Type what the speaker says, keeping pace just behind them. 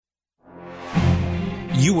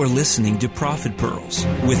You are listening to Prophet Pearls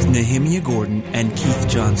with Nehemiah Gordon and Keith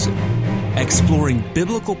Johnson, exploring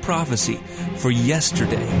biblical prophecy for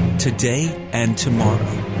yesterday, today, and tomorrow.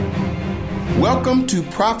 Welcome to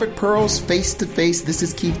Prophet Pearls Face to Face. This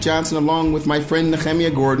is Keith Johnson along with my friend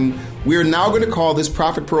Nehemiah Gordon. We are now going to call this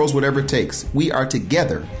Prophet Pearls Whatever It Takes. We are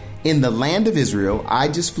together in the land of Israel. I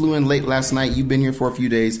just flew in late last night. You've been here for a few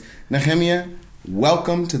days. Nehemiah,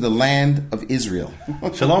 welcome to the land of Israel.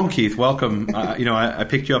 Shalom, Keith. Welcome. I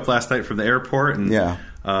picked you up last night from the airport, and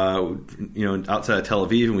outside of Tel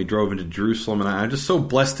Aviv, and we drove into Jerusalem. And I'm just so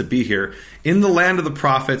blessed to be here in the land of the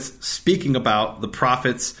prophets, speaking about the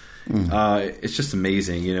prophets. It's just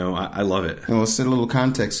amazing. I love it. And let's set a little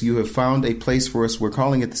context. You have found a place for us. We're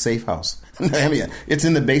calling it the Safe House. It's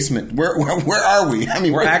in the basement. Where are we?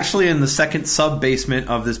 We're actually in the second sub-basement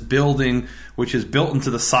of this building, which is built into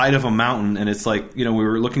the side of a mountain. And it's like, we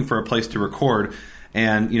were looking for a place to record.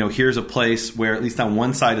 And, here's a place where at least on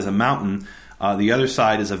one side is a mountain. The other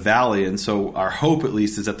side is a valley, and so our hope, at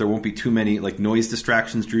least, is that there won't be too many noise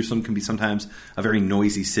distractions. Jerusalem can be sometimes a very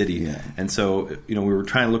noisy city, and so we were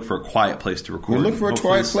trying to look for a quiet place to record. We looked for a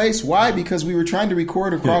quiet place. Why? Because we were trying to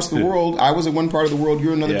record across the world. I was in one part of the world.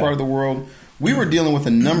 You're in another part of the world. We were dealing with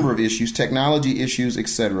a number of issues, technology issues,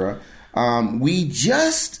 etc. We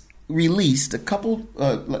just released a couple,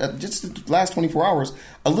 just the last 24 hours,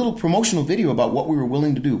 a little promotional video about what we were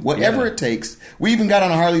willing to do. Whatever it takes. We even got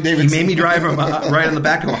on a Harley Davidson. He made me drive right on the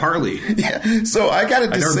back of a Harley. So I got to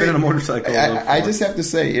just say, I've never been on a motorcycle. I just have to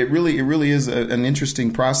say, it really is an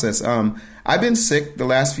interesting process. I've been sick the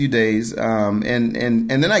last few days, and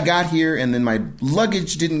then I got here, and then my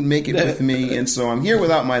luggage didn't make it with me, and so I'm here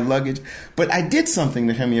without my luggage. But I did something,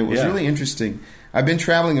 Nehemiah. It was really interesting. I've been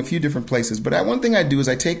traveling a few different places, but one thing I do is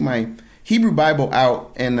I take my Hebrew Bible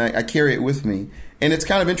out and I carry it with me. And it's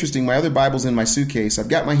kind of interesting. My other Bible's in my suitcase. I've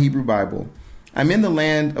got my Hebrew Bible. I'm in the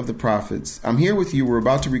land of the prophets. I'm here with you. We're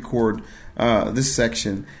about to record this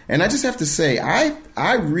section. And I just have to say,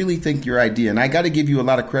 I really think your idea, and I got to give you a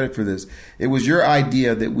lot of credit for this. It was your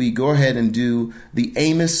idea that we go ahead and do the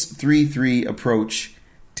Amos 3:3 approach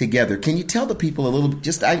together. Can you tell the people a little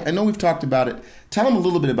bit? I know we've talked about it. Tell them a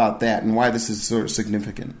little bit about that and why this is sort of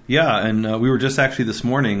significant. Yeah, and we were just actually this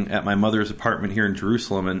morning at my mother's apartment here in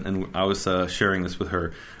Jerusalem, and I was sharing this with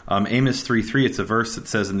her. Amos 3:3, it's a verse that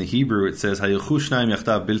says in the Hebrew, it says, "Hayilchu shnayim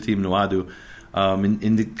yachdav bilti imnuadu."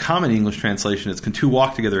 In the common English translation, it's, "Can two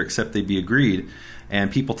walk together except they be agreed?" And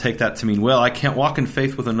people take that to mean, well, I can't walk in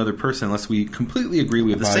faith with another person unless we completely agree.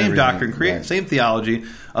 We have the same doctrine, same theology.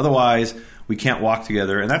 Otherwise, we can't walk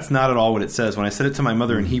together. And that's not at all what it says. When I said it to my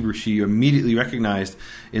mother in Hebrew, she immediately recognized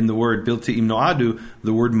in the word bilti imnoadu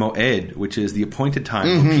the word moed, which is the appointed time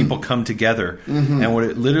when people come together. And what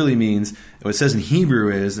it literally means, what it says in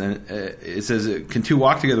Hebrew is, and it says, can two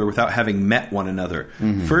walk together without having met one another?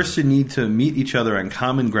 First, you need to meet each other on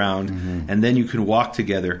common ground, and then you can walk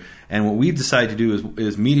together. And what we've decided to do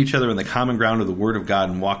is meet each other on the common ground of the Word of God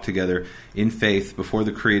and walk together in faith before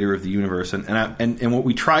the Creator of the universe. And what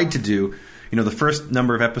we tried to do, the first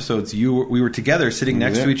number of episodes, we were together, sitting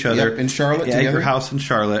next to each other in Charlotte, at your house in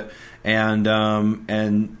Charlotte, and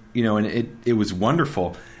it was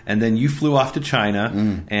wonderful. And then you flew off to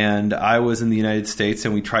China, and I was in the United States,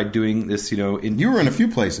 and we tried doing this. You were in a few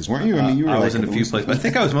places, weren't you? I was in a few places, but I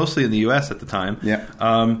think I was mostly in the U.S. at the time. Yeah.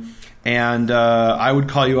 And I would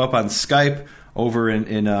call you up on Skype over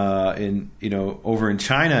in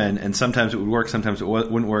China, and sometimes it would work, sometimes it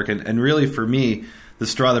wouldn't work, and really for me, the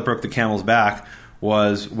straw that broke the camel's back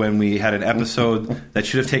was when we had an episode that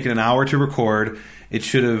should have taken an hour to record. It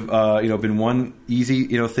should have been one easy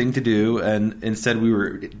thing to do, and instead we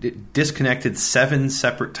were disconnected 7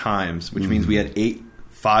 separate times, which means we had 8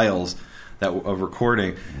 files of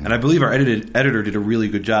recording. And I believe our editor did a really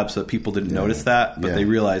good job so that people didn't notice that, but they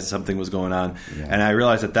realized something was going on. And I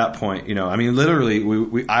realized at that point,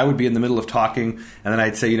 literally, I would be in the middle of talking, and then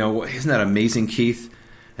I'd say, isn't that amazing, Keith?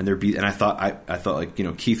 And I thought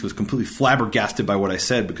Keith was completely flabbergasted by what I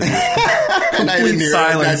said because he was and I didn't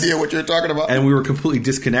have any idea what you were talking about. And we were completely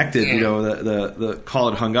disconnected. The call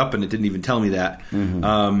had hung up and it didn't even tell me that.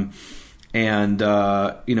 And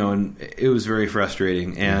it was very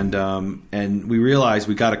frustrating. And we realized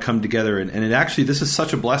we got to come together. And it actually, this is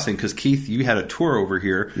such a blessing because Keith, you had a tour over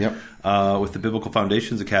here with the Biblical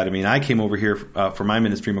Foundations Academy, and I came over here for my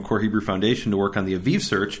ministry, McCore Hebrew Foundation, to work on the Aviv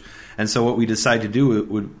search. And so what we decided to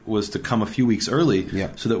do was to come a few weeks early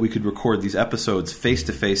so that we could record these episodes face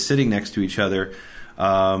to face, sitting next to each other.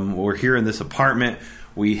 We're here in this apartment.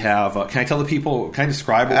 We have. Can I tell the people? Can I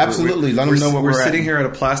describe what Absolutely. Let them know what we're sitting here at a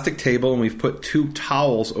plastic table, and we've put 2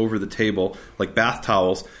 towels over the table, like bath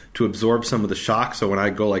towels, to absorb some of the shock. So when I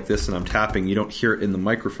go like this and I'm tapping, you don't hear it in the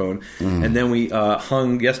microphone. And then we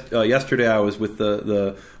hung yesterday. I was with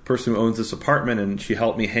the person who owns this apartment, and she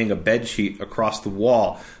helped me hang a bed sheet across the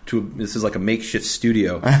wall. This is like a makeshift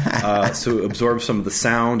studio, so it absorbs some of the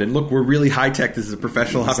sound. And look, we're really high tech. This is a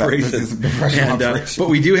professional operation. This is a professional operation. But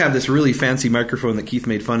we do have this really fancy microphone that Keith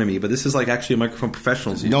made fun of me. But this is like actually a microphone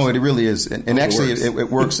professionals use. No, it really is, and actually it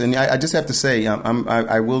works. And I just have to say,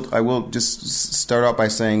 I will just start out by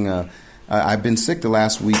saying. I've been sick the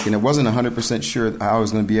last week, and I wasn't 100% sure how I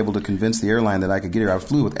was going to be able to convince the airline that I could get here. I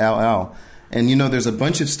flew with Al. And, there's a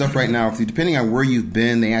bunch of stuff right now. Depending on where you've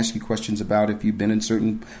been, they ask you questions about if you've been in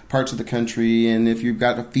certain parts of the country and if you've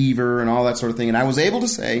got a fever and all that sort of thing. And I was able to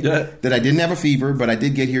say that I didn't have a fever, but I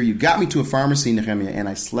did get here. You got me to a pharmacy, Nehemiah, and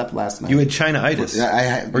I slept last night. You had China-itis. You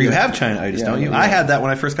have China-itis, don't you? Yeah. I had that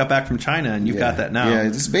when I first got back from China, and you've got that now. Yeah,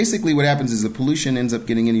 this basically what happens is the pollution ends up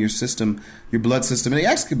getting into your system, your blood system. And it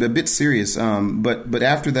actually be a bit serious. But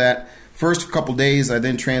after that, first couple days, I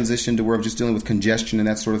then transitioned to where I'm just dealing with congestion and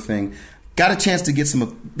that sort of thing. Got a chance to get some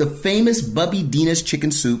of the famous Bubby Dina's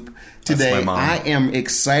chicken soup today. That's my mom. I am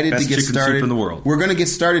excited Best to get chicken started. Soup in the world. We're going to get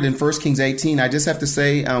started in 1 Kings 18. I just have to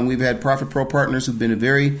say we've had Prophet Pro partners who've been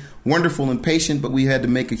very wonderful and patient, but we had to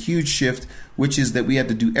make a huge shift, which is that we had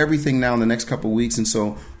to do everything now in the next couple of weeks. And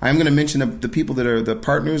so I'm going to mention the people that are the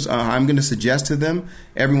partners. I'm going to suggest to them,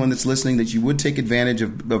 everyone that's listening, that you would take advantage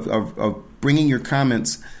of bringing your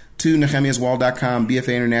comments to nehemiahswall.com,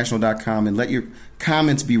 bfainternational.com, and let your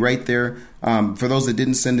comments be right there. For those that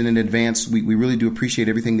didn't send in advance, we really do appreciate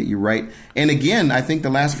everything that you write. And again, I think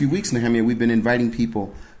the last few weeks, Nehemiah, we've been inviting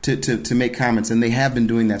people to make comments, and they have been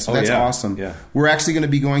doing that. So that's awesome. Yeah. We're actually going to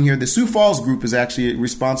be going here. The Sioux Falls group is actually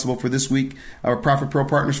responsible for this week, our Prophet Pro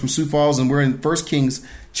partners from Sioux Falls, and we're in 1 Kings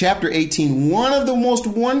chapter 18, one of the most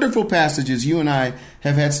wonderful passages. You and I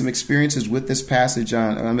have had some experiences with this passage.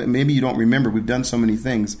 Maybe you don't remember. We've done so many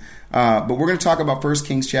things. But we're going to talk about 1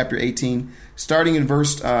 Kings chapter 18, starting in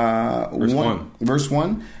verse 1. Verse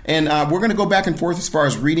 1. And we're going to go back and forth as far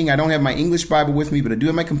as reading. I don't have my English Bible with me, but I do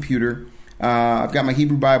have my computer. I've got my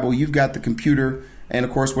Hebrew Bible. You've got the computer. And,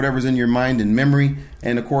 of course, whatever's in your mind and memory.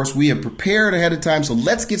 And, of course, we have prepared ahead of time. So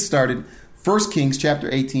let's get started. 1 Kings chapter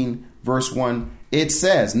 18, verse 1. It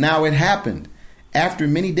says, "Now it happened after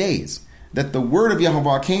many days that the word of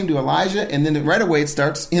Yahweh came to Elijah," and then right away it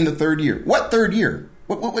starts in the 3rd year. What 3rd year?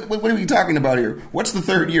 What are we talking about here? What's the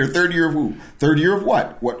 3rd year? 3rd year of who? 3rd year of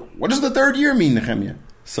what? What does the 3rd year mean, Nehemiah?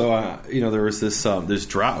 So there was this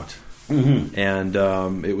drought, and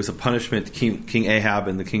it was a punishment to King Ahab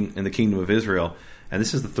and the kingdom of Israel. And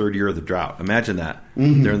this is the 3rd year of the drought. Imagine that.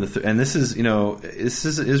 They're in the and this is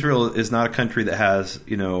Israel is not a country that has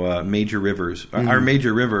major rivers. Our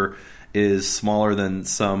major river is smaller than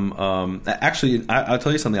some. Actually, I'll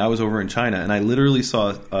tell you something. I was over in China, and I literally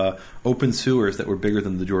saw open sewers that were bigger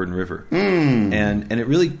than the Jordan River. And it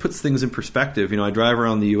really puts things in perspective. I drive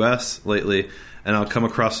around the U.S. lately, and I'll come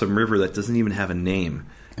across some river that doesn't even have a name.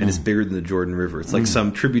 And it's bigger than the Jordan River. It's like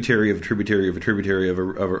some tributary of a tributary of a tributary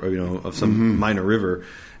of some minor river,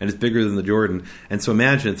 and it's bigger than the Jordan. And so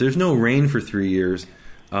imagine if there's no rain for 3 years,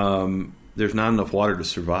 there's not enough water to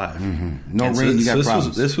survive. No rain, you got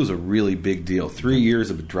problems. This was a really big deal. 3 years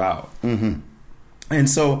of a drought. And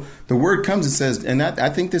so the word comes and says, and I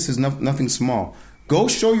think this is nothing small. Go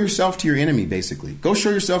show yourself to your enemy, basically. Go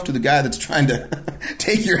show yourself to the guy that's trying to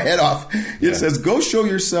take your head off. It says, go show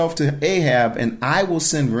yourself to Ahab, and I will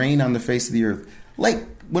send rain on the face of the earth. Like,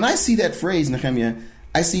 when I see that phrase, Nehemiah,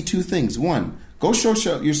 I see two things. One, go show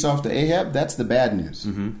yourself to Ahab. That's the bad news.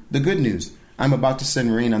 The good news, I'm about to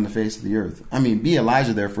send rain on the face of the earth. I mean, be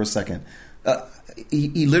Elijah there for a second.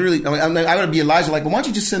 He literally, I would be Elijah like, well, why don't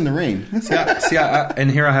you just send the rain?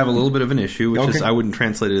 And here I have a little bit of an issue, which is I wouldn't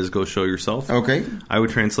translate it as go show yourself. Okay. I would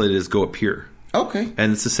translate it as go appear. Okay.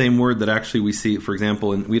 And it's the same word that actually we see, for example,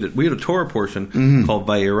 we had a Torah portion called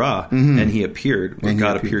Vayera, and he appeared, when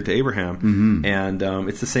God appeared to Abraham, and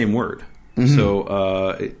it's the same word.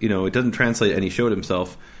 So, it doesn't translate and he showed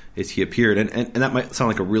himself. It's he appeared. And that might sound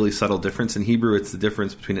like a really subtle difference. In Hebrew, it's the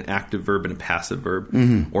difference between an active verb and a passive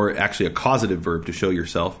verb, or actually a causative verb to show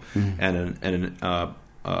yourself, and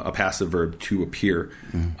a passive verb to appear.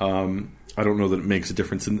 I don't know that it makes a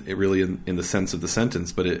difference in the sense of the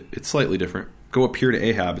sentence, but it's slightly different. Go appear to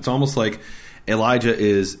Ahab. It's almost like Elijah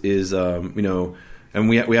is and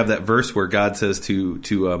we have that verse where God says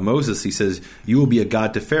to Moses, he says, "You will be a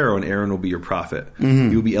god to Pharaoh, and Aaron will be your prophet.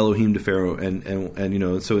 You will be Elohim to Pharaoh."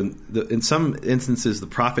 And so in some instances, the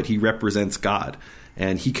prophet, he represents God,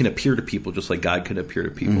 and he can appear to people just like God can appear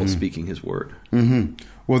to people, speaking His word.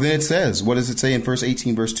 Well, then it says, what does it say in verse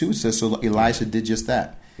 18, verse 2? It says, so Elisha did just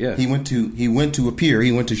that. Yeah. He went to appear.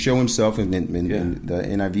 He went to show himself. In the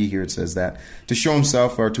NIV here it says that to show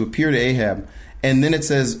himself or to appear to Ahab. And then it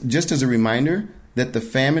says, just as a reminder, that the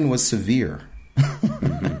famine was severe.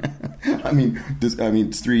 I mean,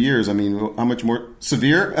 it's 3 years. I mean, how much more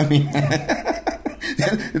severe? I mean,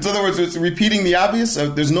 in other words, it's repeating the obvious.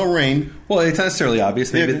 There's no rain. Well, it's not necessarily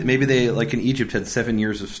obvious. Maybe they, like in Egypt, had 7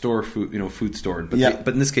 years of food stored. But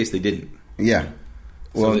but in this case, they didn't. Yeah.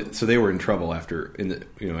 Well, so they were in trouble after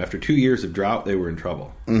 2 years of drought. They were in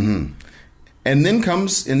trouble. Mm-hmm. And then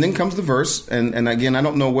comes the verse, and again, I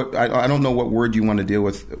don't know what word you want to deal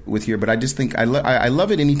with here, but I just think I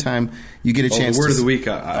love it anytime you get a chance. The word of the week,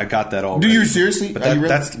 I got that already. Do you seriously? But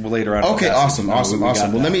that's later on. Okay, awesome.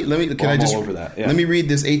 Well, let me. Can I just over that? Yeah. Let me read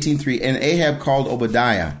this 18:3. And Ahab called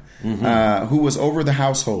Obadiah, who was over the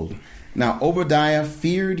household. Now Obadiah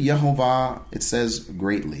feared Yehovah. It says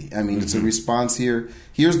greatly. I mean, it's a response here.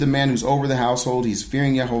 Here's the man who's over the household. He's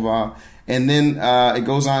fearing Yehovah. And then it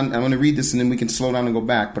goes on. I'm going to read this, and then we can slow down and go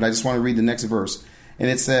back. But I just want to read the next verse. And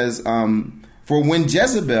it says, "For when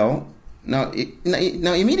Jezebel..." Now,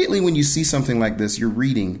 immediately when you see something like this, you're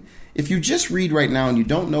reading. If you just read right now and you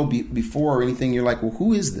don't know before or anything, you're like, well,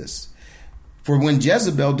 who is this? "For when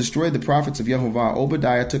Jezebel destroyed the prophets of Yehovah,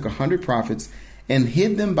 Obadiah took 100 prophets and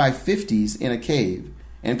hid them by 50s in a cave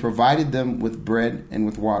and provided them with bread and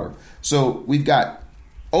with water." So we've got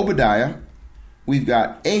Obadiah, we've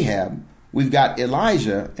got Ahab, we've got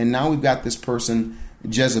Elijah, and now we've got this person,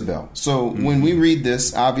 Jezebel. So when we read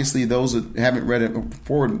this, obviously those that haven't read it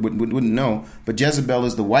before wouldn't know, but Jezebel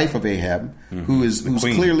is the wife of Ahab, who's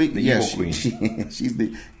queen, clearly evil queen. She's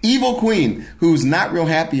the evil queen who's not real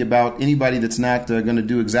happy about anybody that's not going to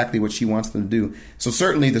do exactly what she wants them to do. So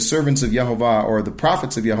certainly the servants of Yehovah or the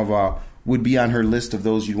prophets of Yehovah would be on her list of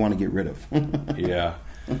those you'd want to get rid of. Yeah.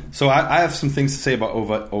 So I have some things to say about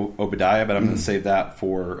Obadiah, but I'm going to save that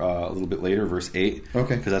for a little bit later, verse 8.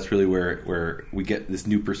 Okay. Because that's really where we get this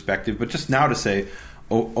new perspective. But just now to say,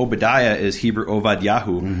 Obadiah is Hebrew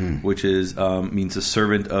Ovadyahu, which is means the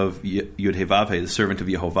servant of Yud-Heh-Vav-Heh, the servant of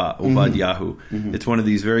Yehovah, Ovadyahu. It's one of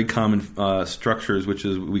these very common structures, which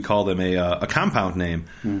is, we call them a compound name.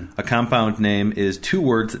 A compound name is two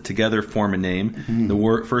words that together form a name.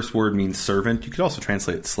 The first word means servant. You could also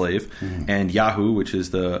translate it slave. And Yahu, which is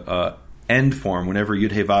the end form. Whenever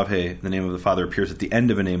Yud-Heh-Vav-Heh, the name of the Father, appears at the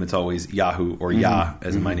end of a name, it's always Yahu or Yah,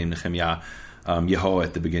 as in my name, Nehemiah, Yehoah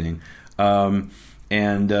at the beginning.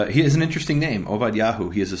 And he is an interesting name,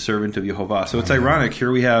 Ovadyahu. He is a servant of Yehovah. So it's ironic. Here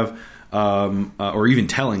we have, or even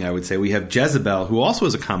telling, I would say, we have Jezebel, who also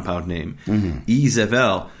has a compound name,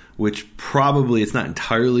 Izevel, which probably, it's not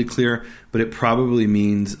entirely clear, but it probably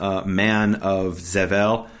means man of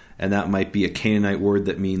Zevel. And that might be a Canaanite word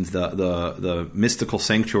that means the mystical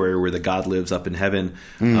sanctuary where the God lives up in heaven.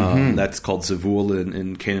 That's called Zevul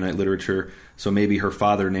in Canaanite literature. So maybe her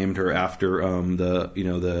father named her after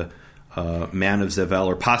the man of Zevel,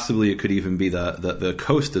 or possibly it could even be the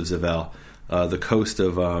coast of Zevel, the coast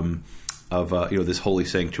of this holy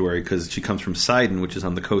sanctuary, because she comes from Sidon, which is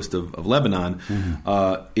on the coast of Lebanon.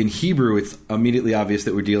 In Hebrew, it's immediately obvious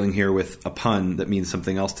that we're dealing here with a pun that means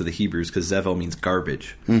something else to the Hebrews, because Zevel means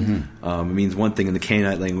garbage. It means one thing in the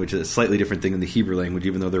Canaanite language, a slightly different thing in the Hebrew language,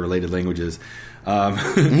 even though they're related languages.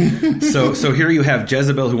 So here you have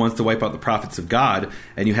Jezebel, who wants to wipe out the prophets of God,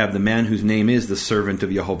 and you have the man whose name is the servant of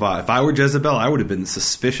Yehovah. If I were Jezebel, I would have been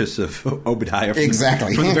suspicious of Obadiah from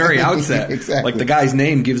the very outset. Like, the guy's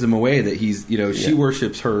name gives him away that he's, she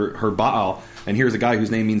worships her Baal, and here's a guy whose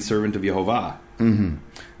name means servant of Yehovah.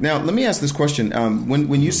 Now, let me ask this question.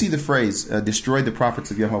 When you see the phrase, destroy the prophets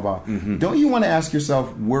of Yehovah, don't you want to ask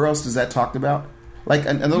yourself, where else is that talked about? Like,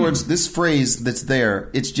 in other words, this phrase that's there,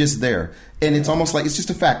 it's just there. And it's almost like it's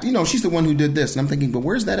just a fact. She's the one who did this. And I'm thinking, but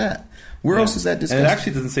where's that at? Where else is that discussed? And it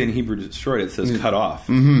actually doesn't say in Hebrew destroyed. It says cut off.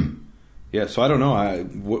 Yeah, so I don't know.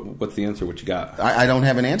 What's the answer? What you got? I don't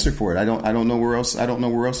have an answer for it. I don't know where else. I don't know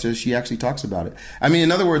where else she actually talks about it. I mean,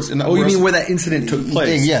 in other words, you mean where that incident took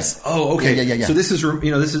place? Yes. Oh, okay. Yeah. So this is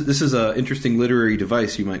this is an interesting literary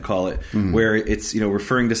device, you might call it, where it's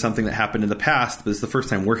referring to something that happened in the past, but it's the first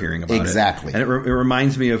time we're hearing about it. Exactly. And it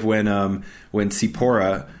reminds me of when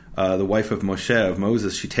Zipporah, the wife of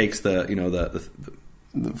Moses, she takes the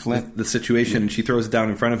situation, and she throws it down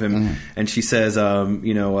in front of him, and she says,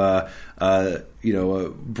 a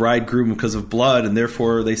bridegroom because of blood, and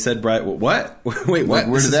therefore they said bride. What? Wait, what?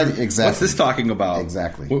 Where did that exactly? What's this talking about?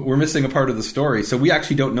 Exactly. We're missing a part of the story, so we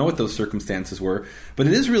actually don't know what those circumstances were. But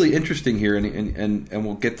it is really interesting here, and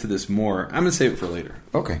we'll get to this more. I'm going to save it for later.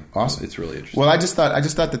 Okay, awesome. It's really interesting. Well, I just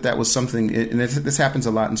thought that was something, and this happens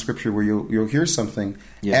a lot in Scripture, where you'll hear something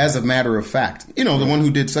as a matter of fact. The one who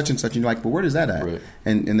did such and such, and you're like, well, where does that at? Right.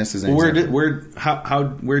 And this is an where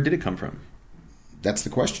example. where did it come from? That's the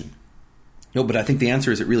question. No, but I think the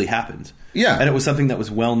answer is it really happened. Yeah. And it was something that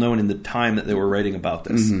was well known in the time that they were writing about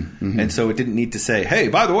this. And so it didn't need to say, hey,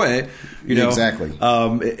 by the way, Exactly.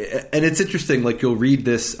 And it's interesting, like you'll read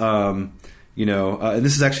this, and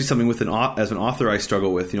this is actually something as an author I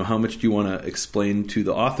struggle with, how much do you want to explain to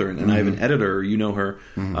the author? And I have an editor, her,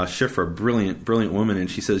 Shifra, brilliant woman,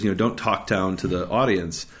 and she says, don't talk down to the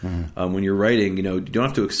audience. When you're writing, you don't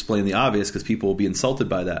have to explain the obvious because people will be insulted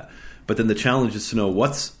by that. But then the challenge is to know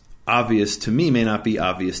what's obvious to me may not be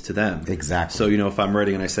obvious to them. Exactly. So, if I'm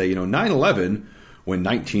writing and I say, 9/11, when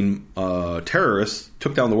 19 terrorists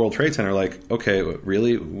took down the World Trade Center, like, okay,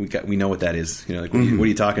 really? We know what that is. What are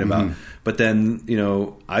you talking about? But then,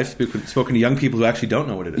 I've spoken to young people who actually don't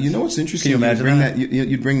know what it is. What's interesting? Can you imagine that?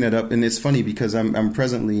 You bring that up, and it's funny because I'm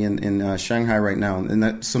presently in Shanghai right now, and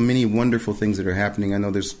that so many wonderful things that are happening. I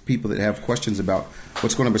know there's people that have questions about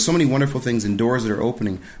what's going on, but so many wonderful things and doors that are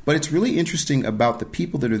opening. But it's really interesting about the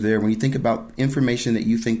people that are there when you think about information that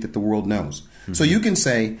you think that the world knows. So you can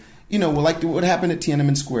say, like what happened at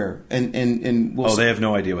Tiananmen Square, and they have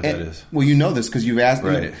no idea what that is. Well, you know this because you've asked.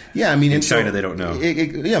 Right. Yeah, I mean, in China they don't know.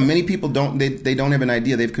 Many people don't. They don't have an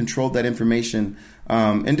idea. They've controlled that information,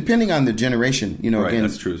 and depending on the generation, right, again,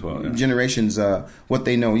 that's true as well. Yeah. Generations, what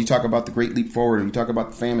they know. You talk about the Great Leap Forward, or you talk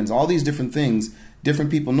about the famines, all these different things, different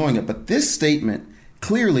people knowing it. But this statement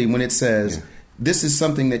clearly, when it says. This is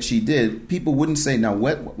something that she did. People wouldn't say, now,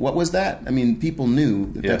 what was that? I mean, people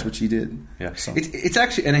knew that that's what she did. Yeah. So. It's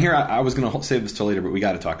actually, and here I was going to save this till later, but we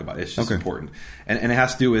got to talk about it. It's just important. And it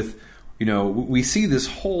has to do with, we see this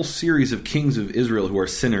whole series of kings of Israel who are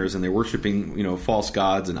sinners and they're worshiping, false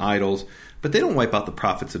gods and idols. But they don't wipe out the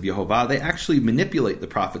prophets of Yehovah. They actually manipulate the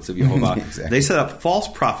prophets of Yehovah. Exactly. They set up false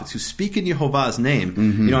prophets who speak in Yehovah's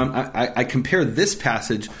name. I compare this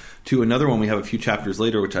passage to another one we have a few chapters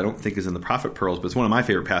later, which I don't think is in the Prophet Pearls, but it's one of my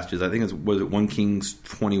favorite passages. I think was it 1 Kings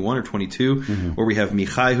 21 or 22, where we have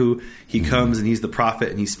Michaihu. He comes and he's the prophet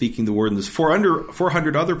and he's speaking the word. And there's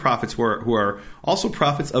 400 other prophets who are also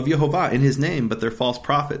prophets of Yehovah in his name, but they're false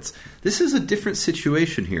prophets. This is a different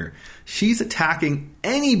situation here. She's attacking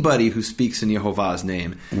anybody who speaks in Yehovah's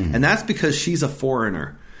name, and that's because she's a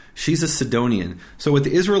foreigner. She's a Sidonian. So what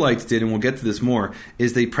the Israelites did, and we'll get to this more,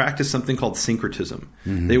 is they practiced something called syncretism.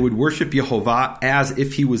 They would worship Yehovah as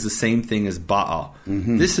if he was the same thing as Baal.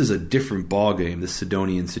 This is a different ballgame, this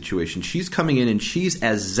Sidonian situation. She's coming in and she's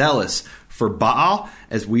as zealous for Baal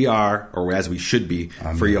as we are, or as we should be,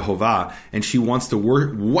 for Yehovah. And she wants to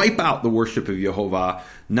wipe out the worship of Yehovah,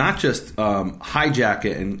 not just hijack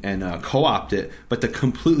it and co-opt it, but to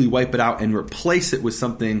completely wipe it out and replace it with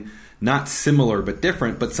something not similar but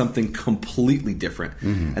different, but something completely different.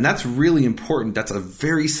 And that's really important. That's a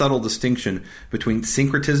very subtle distinction between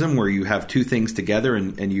syncretism, where you have two things together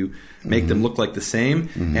and you make them look like the same,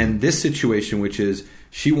 and this situation, which is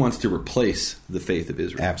she wants to replace the faith of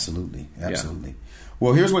Israel. Absolutely. Yeah.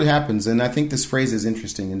 Well, here's what happens, and I think this phrase is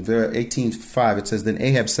interesting. In 18:5, it says, Then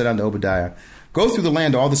Ahab said unto Obadiah, Go through the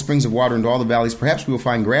land to all the springs of water and to all the valleys. Perhaps we will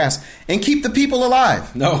find grass and keep the people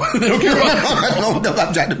alive. No, they don't care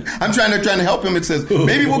about I'm trying to help him. It says,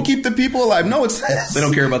 maybe we'll keep the people alive. No, it says they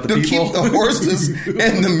don't care about the people. Keep the horses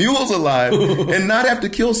and the mules alive and not have to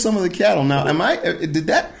kill some of the cattle. Now, did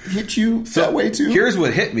that hit you that way too? Here's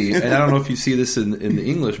what hit me, and I don't know if you see this in the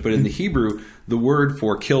English, but in the Hebrew, the word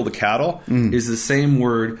for kill the cattle is the same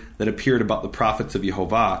word that appeared about the prophets of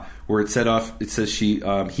Yehovah, where it says she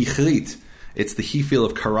hichrit. It's the he-feel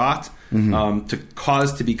of karat, to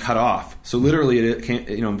cause to be cut off. So literally, it came,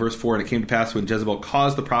 in verse 4, and it came to pass when Jezebel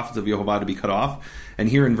caused the prophets of Yehovah to be cut off. And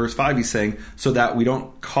here in verse 5, he's saying, so that we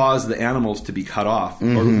don't cause the animals to be cut off,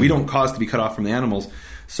 or we don't cause to be cut off from the animals.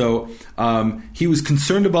 So he was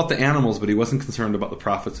concerned about the animals, but he wasn't concerned about the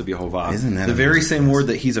prophets of Yehovah. Isn't that the very same word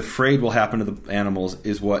that he's afraid will happen to the animals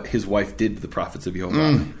is what his wife did to the prophets of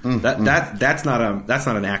Yehovah. That's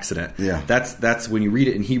not an accident. Yeah. That's when you read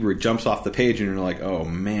it in Hebrew, it jumps off the page, and you're like, oh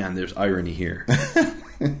man, there's irony here.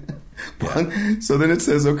 So then it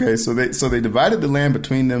says, okay, so they divided the land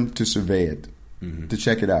between them to survey it, to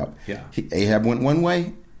check it out. Yeah. Ahab went one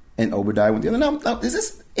way, and Obadiah went the other. Now, is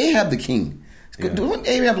this Ahab the king? Don't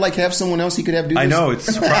Ahab have someone else he could have do this? I know, it's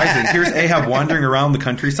surprising. Here's Ahab wandering around the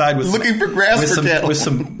countryside looking for grass for cattle.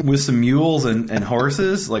 with some mules and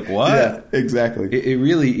horses. Like, what? Yeah, exactly. It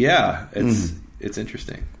really, it's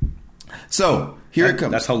interesting. So here it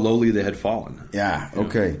comes. That's how lowly they had fallen. Yeah.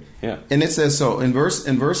 Okay. Yeah. And it says so in verse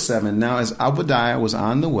 7. Now, as Obadiah was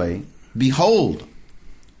on the way, behold,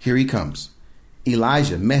 here he comes.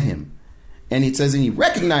 Elijah met him, and it says, and he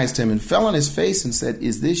recognized him and fell on his face and said,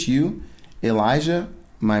 "Is this you, Elijah,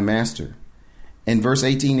 my master?" And verse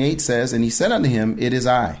 18:8 says, and he said unto him, "It is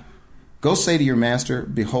I. Go say to your master,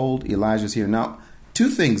 behold, Elijah's here." Now, two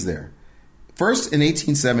things there. First, in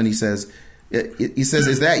 18:7, he says,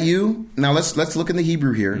 "Is that you?" Now let's look in the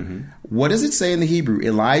Hebrew here. Mm-hmm. What does it say in the Hebrew?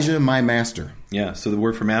 Elijah, my master. Yeah. So the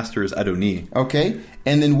word for master is Adoni. Okay.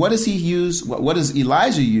 And then what does he use? What does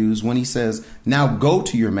Elijah use when he says, "Now go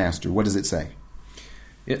to your master"? What does it say?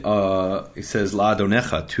 It says La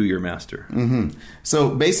Adonecha, to your master. Mm-hmm. So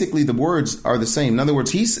basically, the words are the same. In other words,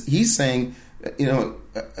 he's saying,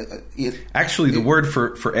 actually, the word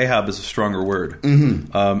for Ahab is a stronger word.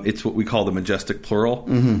 Mm-hmm. It's what we call the majestic plural,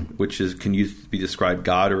 mm-hmm. which can be described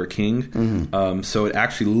God or a king. Mm-hmm. So it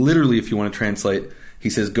actually, literally, if you want to translate, he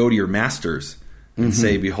says, "Go to your masters and mm-hmm.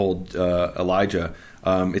 say, behold, Elijah."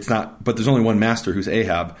 It's not, but there's only one master, who's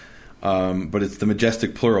Ahab. But it's the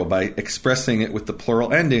majestic plural. By expressing it with the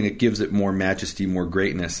plural ending, it gives it more majesty, more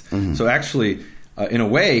greatness. Mm-hmm. So actually, in a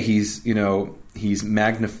way, he's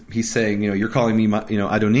saying, you're calling me,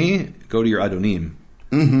 Adoni, go to your Adonim.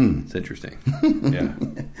 Mm-hmm. It's interesting. Yeah.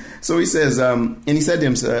 So he says, and he said to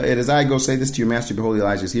him, "It is I. Go say this to your master. Behold,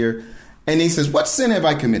 Elijah is here." And he says, "What sin have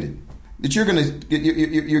I committed that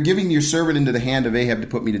you're giving your servant into the hand of Ahab to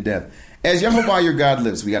put me to death? As Yehovah your God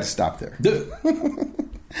lives." We got to stop there.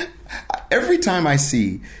 Every time I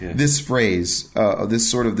see this phrase,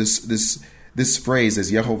 this phrase,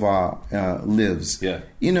 "as Yehovah lives,"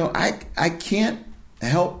 I can't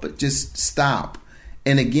help but just stop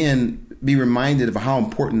and again be reminded of how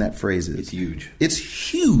important that phrase is. It's huge. It's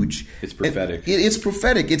huge. It's prophetic. It's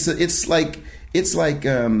prophetic. It's like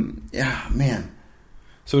man.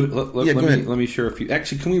 So let me share a few.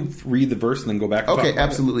 Actually, can we read the verse and then go back? And okay,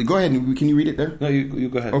 absolutely. Go ahead. Can you read it there? No, you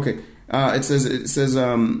go ahead. Okay. It says,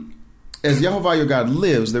 "As Yehovah your God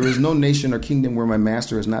lives, there is no nation or kingdom where my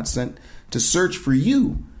master is not sent to search for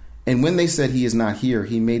you. And when they said he is not here,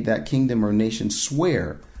 he made that kingdom or nation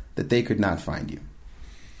swear that they could not find you."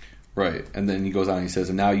 Right. And then he goes on, he says,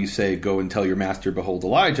 "And now you say, go and tell your master, behold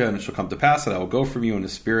Elijah, and it shall come to pass that I will go from you, and the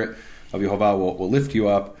spirit of Yehovah will lift you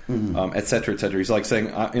up," mm-hmm. Et cetera, et cetera. He's like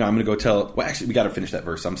saying, I'm going to go tell... Well, actually, we got to finish that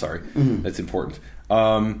verse. I'm sorry. Mm-hmm. That's important.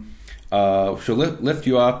 "Shall lift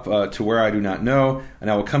you up to where I do not know, and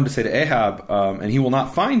I will come to say to Ahab, and he will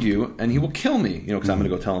not find you, and he will kill me," because mm-hmm. I'm going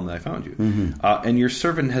to go tell him that I found you. Mm-hmm. "And your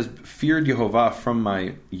servant has feared Yehovah from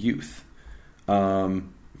my youth."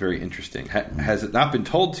 Very interesting. Has it not been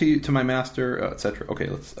told to my master, etc.? Okay,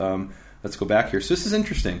 let's go back here. So this is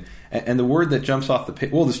interesting. And the word that jumps off the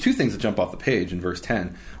page... Well, there's two things that jump off the page in verse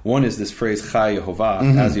 10. One is this phrase, "Chai Yehovah,"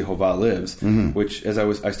 mm-hmm. as Yehovah lives, mm-hmm. which, as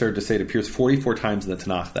I started to say, it appears 44 times in the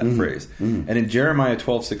Tanakh, that mm-hmm. phrase. Mm-hmm. And in Jeremiah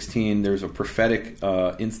 12:16, there's a prophetic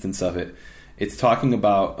instance of it. It's talking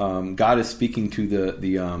about God is speaking to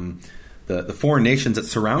the foreign nations that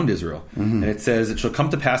surround Israel. Mm-hmm. And it says, "It shall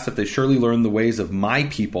come to pass if they surely learn the ways of my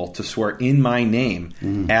people to swear in my name,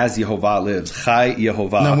 mm-hmm. as Yehovah lives." Chai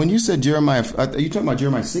Yehovah. Now, when you said Jeremiah, are you talking about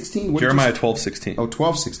Jeremiah 16? Jeremiah 12:16. Oh,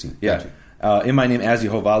 12:16. Yeah. "In my name, as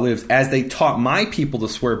Yehovah lives, as they taught my people to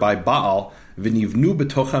swear by Baal, v'nivnu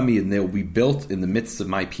b'tochami, and they will be built in the midst of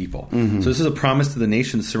my people." Mm-hmm. So this is a promise to the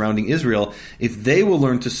nations surrounding Israel. If they will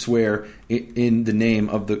learn to swear in the name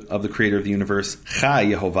of the Creator of the universe, Chai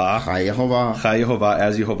Yehovah, Chai Yehovah, Chai Yehovah,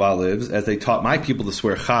 as Yehovah lives, as they taught my people to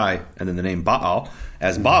swear Chai, and then the name Baal,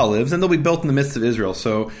 as mm-hmm. Baal lives, and they'll be built in the midst of Israel.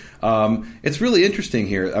 So it's really interesting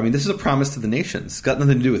here. I mean, this is a promise to the nations. It's got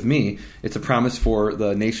nothing to do with me. It's a promise for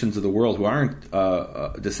the nations of the world who aren't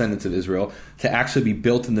descendants of Israel to actually be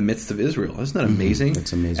built in the midst of Israel. Isn't that amazing?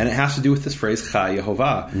 That's amazing. And it has to do with this phrase, Chai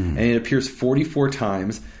Yehovah. Mm-hmm. And it appears 44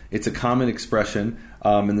 times. It's a common expression.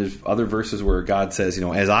 And there's other verses where God says,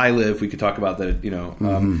 "As I live," we could talk about that,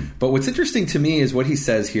 Mm-hmm. But what's interesting to me is what he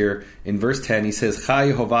says here in verse 10. He says,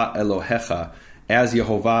 "Chai Yehovah Elohecha, as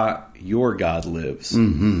Yehovah your God lives."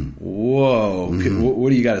 Mm-hmm. Whoa. Mm-hmm. What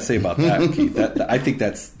do you got to say about that, Keith? I think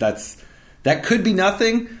that could be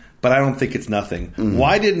nothing, but I don't think it's nothing. Mm-hmm.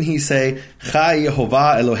 Why didn't he say, "Chai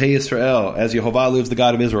Yehovah Elohei Yisrael," as Yehovah lives, the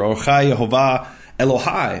God of Israel, or "Chai Yehovah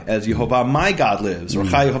Elohai, as Yehovah my God lives, or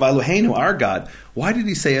Chai Yehovah Eloheinu, our God. Why did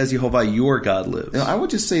he say as Yehovah your God lives? I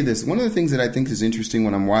would just say this. One of the things that I think is interesting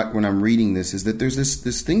when I'm reading this is that there's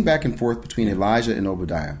this thing back and forth between Elijah and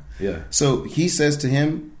Obadiah. Yeah. So he says to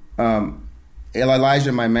him,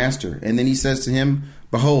 Elijah, my master. And then he says to him,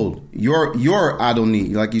 behold, your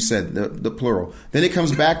Adoni, like you said, the plural. Then it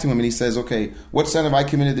comes back to him and he says, okay, what son have I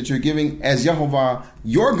committed that you're giving? As Yehovah,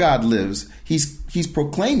 your God lives. He's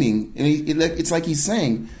proclaiming, and it's like he's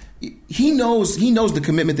saying, he knows the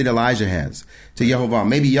commitment that Elijah has to Yehovah.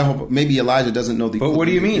 Maybe Elijah doesn't know the. But what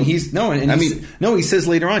do you mean? He says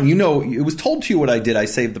later on, it was told to you what I did. I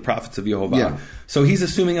saved the prophets of Yehovah. Yeah. So he's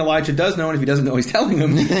assuming Elijah does know, and if he doesn't know, he's telling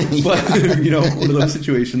him. But one of those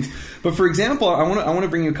situations. But for example, I want to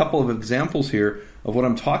bring you a couple of examples here of what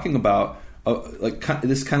I'm talking about.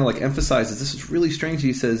 This kind of like emphasizes this is really strange.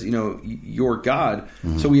 He says, your God.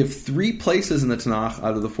 Mm-hmm. So we have 3 places in the Tanakh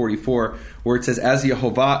out of the 44 where it says, as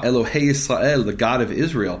Yehovah Elohei Yisrael, the God of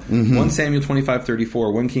Israel. Mm-hmm. 1 Samuel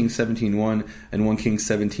 25:34, 1 Kings 17:1, and 1 Kings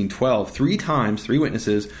 17:12. 3 times, 3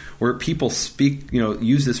 witnesses where people speak,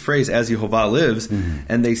 use this phrase, as Yehovah lives,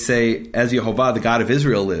 and they say, as Yehovah, the God of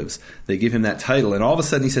Israel lives. They give him that title, and all of a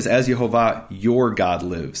sudden he says, as Yehovah, your God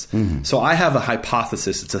lives. Mm-hmm. So I have a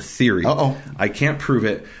hypothesis. It's a theory. Uh-oh. I can't prove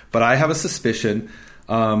it, but I have a suspicion.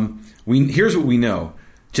 Here's what we know.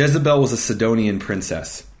 Jezebel was a Sidonian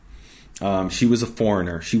princess. She was a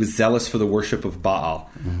foreigner. She was zealous for the worship of Baal.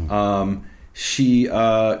 Mm-hmm. She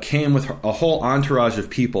came with a whole entourage of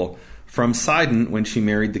people from Sidon when she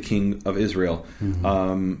married the king of Israel.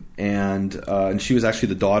 Mm-hmm. And she was actually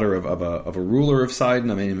the daughter of a ruler of Sidon,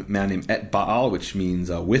 a man named Et Baal, which means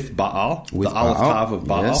with Baal, the Aleph Tav of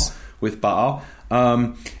Baal, yes. With Baal.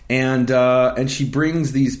 And she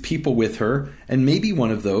brings these people with her, and maybe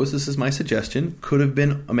one of those, this is my suggestion, could have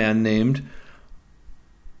been a man named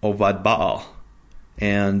Ovad Baal.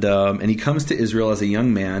 And he comes to Israel as a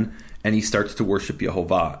young man, and he starts to worship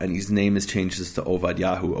Yehovah, and his name changes to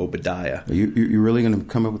Ovadiah, Obadiah. You're really going to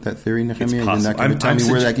come up with that theory, Nehemiah? You're not going to tell me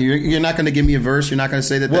where that. You're not going to give me a verse. You're not going to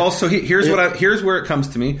say that. Well, so here's where it comes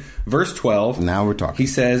to me. Verse 12. Now we're talking. He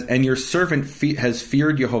says, "And your servant has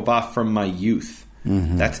feared Yehovah from my youth."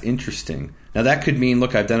 Mm-hmm. That's interesting. Now that could mean,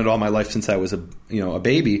 look, I've done it all my life since I was a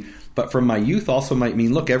baby. But from my youth also might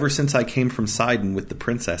mean, look, ever since I came from Sidon with the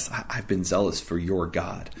princess, I've been zealous for your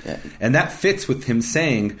God. Yeah. And that fits with him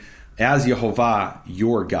saying, as Yehovah,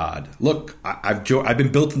 your God. Look, I've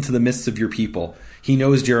been built into the midst of your people. He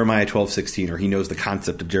knows Jeremiah 12:16, or he knows the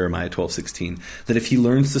concept of Jeremiah 12:16, that if he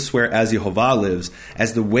learns to swear as Yehovah lives,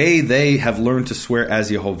 as the way they have learned to swear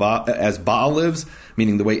as Yehovah, as Baal lives,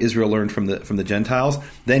 meaning the way Israel learned from the Gentiles,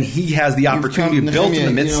 then he has the opportunity to build in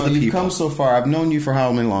the midst of the people. You've come so far. I've known you for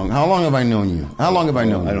how long? How long have I known you? How long have I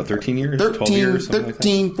known you? I don't know, 13 years? 12 years?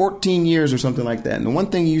 13, 14 years or something like that. And the one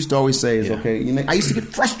thing you used to always say is, I used to get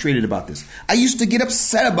frustrated about this. I used to get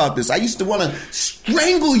upset about this. I used to want to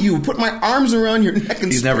strangle you, put my arms around your neck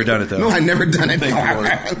and He's never done it, though. No, I've never done it.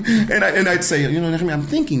 and I'd say, I'm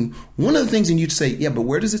thinking, one of the things, and you'd say, yeah, but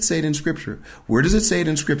where does it say it in Scripture? Where does it say it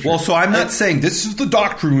in Scripture? Well, so I'm not saying this is the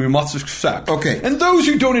doctrine we must accept. Okay. And those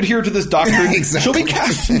who don't adhere to this doctrine shall be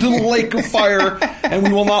cast into the lake of fire, and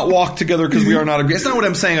we will not walk together because we are not agreed. That's not what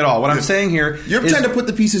I'm saying at all. What I'm saying here You're trying to put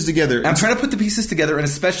the pieces together. I'm trying to put the pieces together, and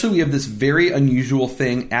especially we have this very unusual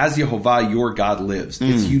thing, as Yehovah, your God lives.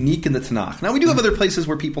 It's unique in the Tanakh. Now, we do have other places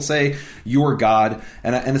where people say, your God,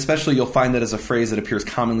 and especially you'll find that as a phrase that appears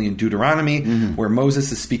commonly in Deuteronomy, where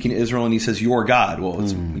Moses is speaking to Israel, and he says, your God. Well,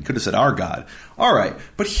 we could have said our God. All right.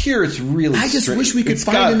 But here it's really I just wish we could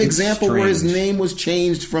find an example where his name was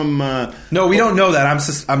changed from... No, we don't know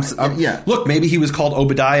that. Yeah. Look, maybe he was called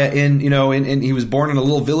Obadiah and he was born in a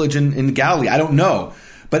little village in Galilee. I don't know.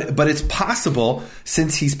 But it's possible,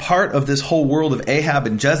 since he's part of this whole world of Ahab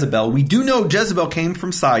and Jezebel. We do know Jezebel came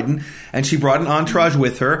from Sidon, and she brought an entourage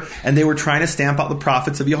with her, and they were trying to stamp out the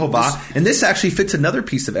prophets of Yehovah. And this actually fits another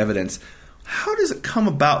piece of evidence. How does it come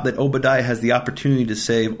about that Obadiah has the opportunity to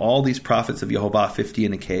save all these prophets of Yehovah 50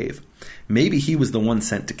 in a cave? Maybe he was the one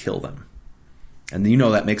sent to kill them. And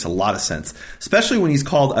that makes a lot of sense, especially when he's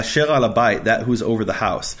called Asher al Abayit, that who's over the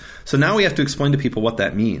house. So now we have to explain to people what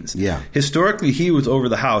that means. Yeah. Historically, he was over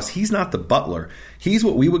the house. He's not the butler. He's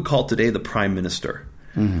what we would call today the prime minister.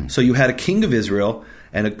 Mm-hmm. So you had a king of Israel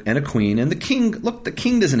and a queen, and the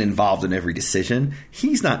king isn't involved in every decision.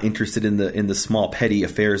 He's not interested in the small petty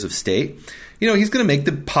affairs of state. He's going to make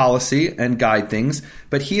the policy and guide things,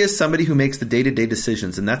 but he is somebody who makes the day-to-day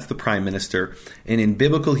decisions, and that's the prime minister. And in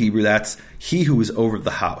biblical Hebrew, that's he who is over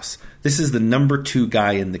the house. This is the number 2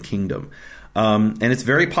 guy in the kingdom. And it's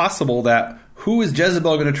very possible that Who is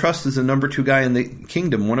Jezebel going to trust as the number 2 guy in the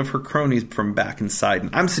kingdom? One of her cronies from back in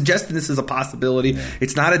Sidon. I'm suggesting this is a possibility. Yeah.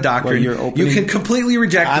 It's not a doctrine. Well, you can completely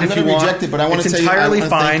reject it if you want. I'm going to reject it, but I want to tell you,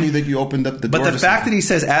 thank you that you opened up the door. But the fact that he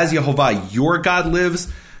says, as Yehovah, your God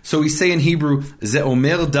lives, so we say in Hebrew, Ze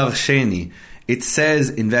omer darsheni. It says,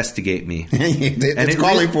 investigate me. It's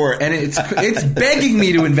calling for it. And it's begging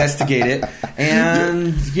me to investigate it.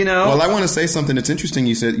 And, Well, I want to say something. It's interesting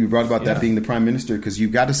you brought about that being the prime minister, because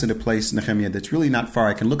you've got us in a place, Nehemiah, that's really not far.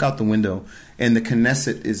 I can look out the window, and the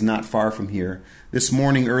Knesset is not far from here.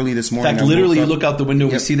 Early this morning. In fact, literally, you look out the window,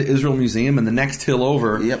 we see the Israel Museum, and the next hill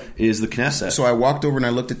over is the Knesset. So I walked over and I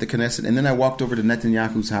looked at the Knesset, and then I walked over to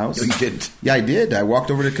Netanyahu's house. No, you didn't. Yeah, I did. I walked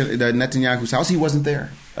over to Netanyahu's house. He wasn't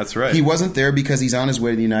there. That's right. He wasn't there because he's on his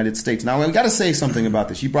way to the United States. Now, I've got to say something about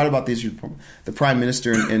this. You brought about the issue of the prime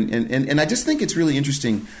minister, and I just think it's really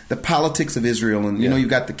interesting, the politics of Israel. And, you've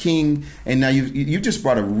got the king, and now you just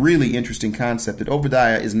brought a really interesting concept that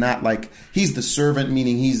Obadiah is not like, he's the servant,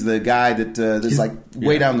 meaning he's the guy that's like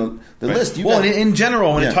way down the list. In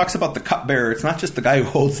general, when it talks about the cupbearer, it's not just the guy who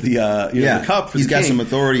holds the cup for he's the got king. Some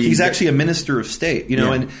authority. He's actually a minister of state,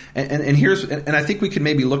 and I think we could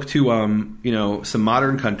maybe look to some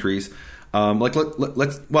modern countries.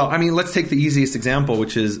 Let's take the easiest example,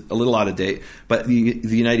 which is a little out of date, but the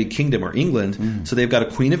United Kingdom or England. Mm. So they've got a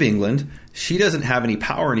Queen of England. She doesn't have any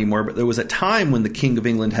power anymore, but there was a time when the King of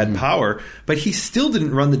England had power, but he still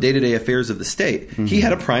didn't run the day-to-day affairs of the state. Mm-hmm. He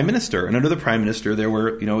had a prime minister, and under the prime minister, there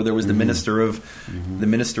was the minister of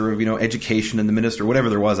education and the minister, whatever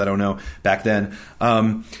there was, I don't know, back then.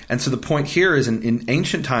 And so the point here is in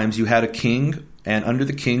ancient times, you had a king. And under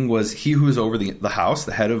the king was he who was over the house,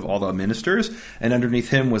 the head of all the ministers, and underneath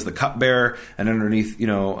him was the cupbearer, and underneath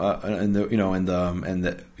the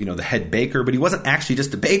head baker. But he wasn't actually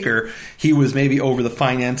just a baker; he was maybe over the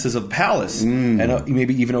finances of the palace, and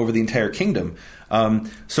maybe even over the entire kingdom.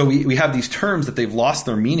 So we have these terms that they've lost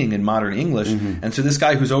their meaning in modern English, and so this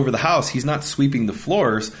guy who's over the house, he's not sweeping the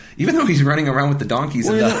floors, even though he's running around with the donkeys.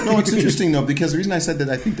 No, it's interesting though, because the reason I said that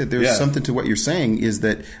I think that there's something to what you're saying is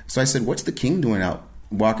that. So I said, what's the king doing out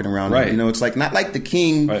walking around? Right. It's like not like the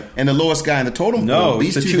king and the lowest guy in the totem pole. No,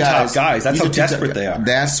 these the two top guys. That's how desperate they are.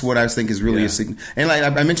 That's what I think is really a significant. And like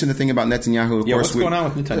I mentioned the thing about Netanyahu. Of course, what's going on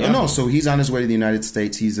with Netanyahu? No, so he's on his way to the United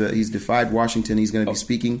States. He's defied Washington. He's going to be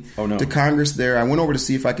speaking to Congress there. I went over to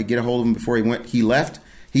see if I could get a hold of him before he went. He left.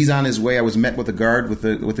 He's on his way. I was met with a guard with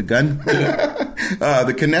a gun.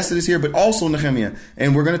 The Knesset is here, but also Nehemiah,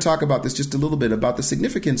 and we're going to talk about this just a little bit about the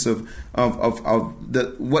significance of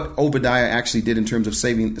what Obadiah actually did in terms of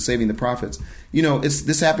saving the prophets.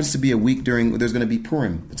 This happens to be a week there's going to be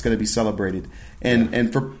Purim. It's going to be celebrated,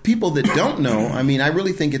 and for people that don't know, I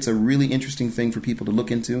really think it's a really interesting thing for people to look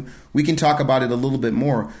into. We can talk about it a little bit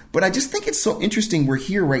more, but I just think it's so interesting. We're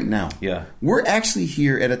here right now. Yeah, we're actually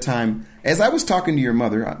here at a time. As I was talking to your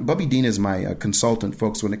mother, Bubby Dean is my consultant,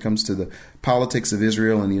 folks, when it comes to the politics of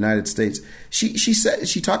Israel and the United States.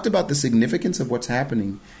 She talked about the significance of what's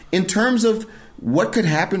happening in terms of what could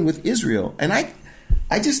happen with Israel, and I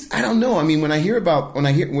don't know. When I hear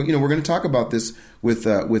we're going to talk about this with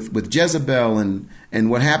Jezebel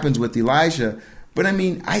and what happens with Elijah, but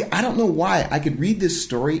I don't know why. I could read this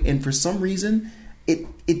story, and for some reason,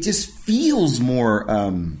 it just feels more.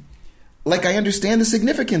 Like I understand the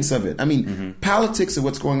significance of it. Politics of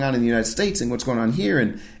what's going on in the United States and what's going on here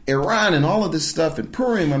and Iran and all of this stuff and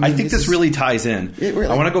Purim. I think this really ties in.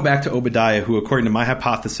 I want to go back to Obadiah, who, according to my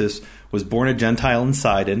hypothesis, was born a Gentile in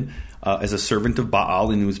Sidon as a servant of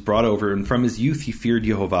Baal, and he was brought over. And from his youth, he feared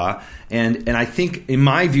Yehovah. And I think, in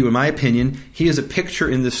my opinion, he is a picture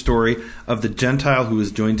in this story of the Gentile who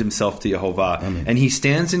has joined himself to Yehovah. Amen. And he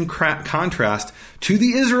stands in contrast to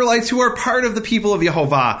the Israelites who are part of the people of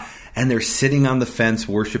Yehovah. And they're sitting on the fence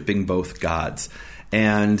worshiping both gods.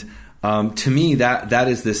 And to me, that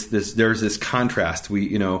is this there's this contrast.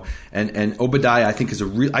 And Obadiah, I think,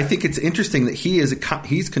 I think it's interesting that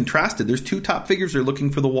he's contrasted. There's two top figures that are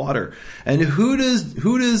looking for the water. And who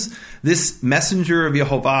does this messenger of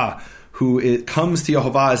Yehovah, who comes to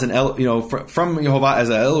Yehovah as from Yehovah as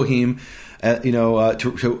an Elohim,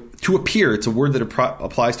 to appear. It's a word that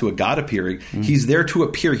applies to a God appearing. Mm-hmm. He's there to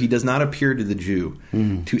appear. He does not appear to the Jew,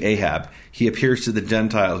 to Ahab. He appears to the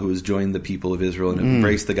Gentile who has joined the people of Israel and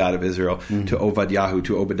embraced the God of Israel, to Ovadiah,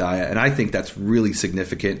 to Obadiah. And I think that's really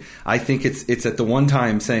significant. I think it's at the one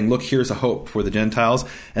time saying, look, here's a hope for the Gentiles,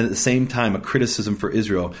 and at the same time a criticism for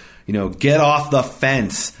Israel. Get off the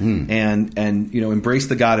fence and embrace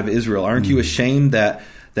the God of Israel. Aren't you ashamed that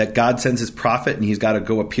God sends his prophet and he's got to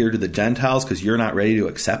go appear to the Gentiles because you're not ready to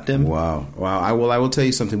accept him? Wow. I will tell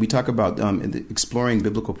you something. We talk about exploring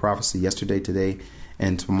biblical prophecy yesterday, today,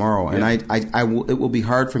 and tomorrow. And it will be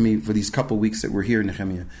hard for me for these couple weeks that we're here in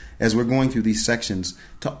Nehemiah, as we're going through these sections,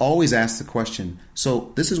 to always ask the question,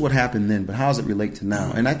 so this is what happened then, but how does it relate to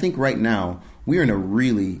now? And I think right now, we're in a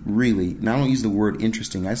really, really, and I don't use the word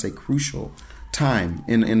interesting, I say crucial time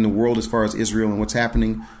in the world as far as Israel and what's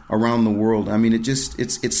happening around the world. I mean,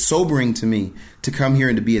 it's sobering to me to come here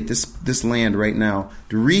and to be at this land right now,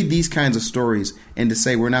 to read these kinds of stories and to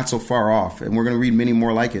say we're not so far off, and we're going to read many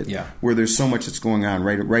more like it, where there's so much that's going on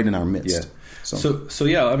right in our midst. So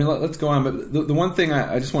yeah, I mean, let's go on. But the one thing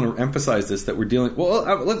I just want to emphasize this, that we're dealing. Well,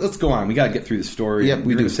 let's go on. We got to get through the story. Yeah,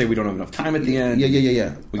 we do. Say we don't have enough time at the end.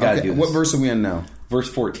 Yeah. We got to do this. What verse are we on now? Verse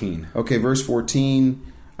 14. Okay, verse 14.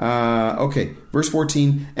 Verse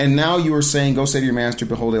 14. And now you are saying, go say to your master,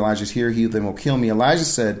 behold, Elijah is here. He then will kill me. Elijah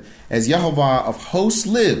said, as Yehovah of hosts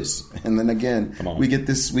lives. And then again, we get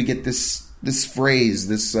this phrase,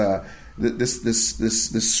 this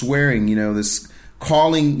swearing, this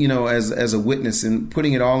calling, as a witness and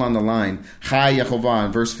putting it all on the line. Chai Yehovah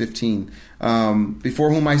in verse 15. Before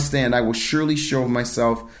whom I stand, I will surely show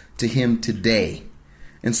myself to him today.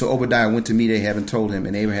 And so Obadiah went to meet Ahab and told him,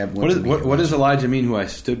 and Ahab went to meet him. What does Elijah mean, who I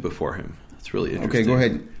stood before him? That's really interesting. Okay, go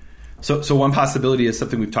ahead. So one possibility is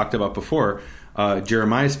something we've talked about before.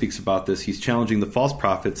 Jeremiah speaks about this. He's challenging the false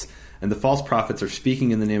prophets, and the false prophets are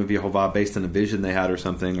speaking in the name of Yehovah based on a vision they had or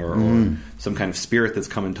something, or some kind of spirit that's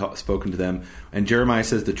come and spoken to them. And Jeremiah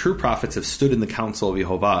says the true prophets have stood in the council of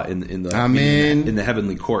Yehovah in the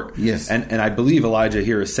heavenly court. Yes. And I believe Elijah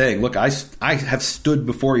here is saying, look, I have stood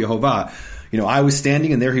before Yehovah. I was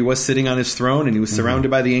standing, and there he was sitting on his throne, and he was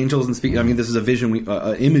surrounded by the angels and speaking. I mean, this is a vision,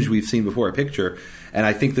 image we've seen before, a picture, and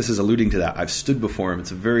I think this is alluding to that. I've stood before him.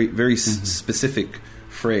 It's a very, very specific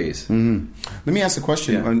phrase. Let me ask a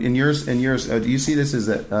question. Yeah. In yours, do you see this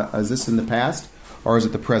as this in the past, or is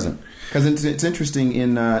it the present? Because it's interesting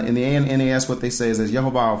in the NAS, what they say is, as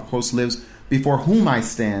Yehovah of hosts lives, before whom I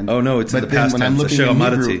stand. Oh no, it's in the past when tense. I'm looking in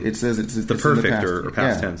Hebrew, it says it's the perfect or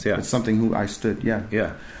past tense. Yeah, it's something who I stood.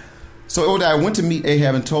 Yeah. So Obadiah went to meet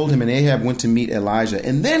Ahab and told him, and Ahab went to meet Elijah.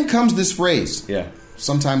 And then comes this phrase. Yeah.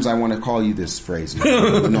 Sometimes I want to call you this phrase.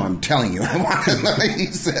 No, I'm telling you. He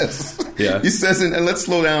says. Yeah. He says, and let's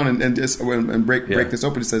slow down and break this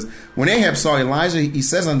open. He says, when Ahab saw Elijah, he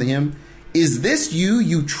says unto him, is this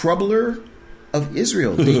you troubler of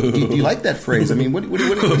Israel? Do you like that phrase? I mean, what do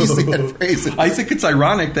you see that phrase? I think it's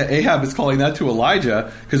ironic that Ahab is calling that to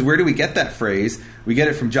Elijah, because where do we get that phrase? We get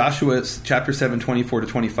it from Joshua chapter 7, 24 to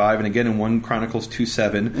 25, and again in 1 Chronicles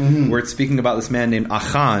 2:7, where it's speaking about this man named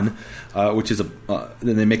Achan, which is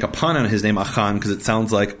then they make a pun on his name Achan because it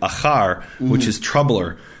sounds like Achar, which is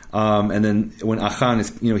troubler. And then when Achan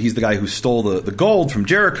is, he's the guy who stole the gold from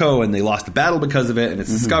Jericho, and they lost the battle because of it, and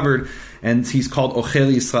it's discovered, and he's called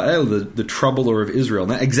Ochel Yisrael, the troubler of Israel.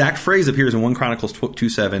 And that exact phrase appears in 1 Chronicles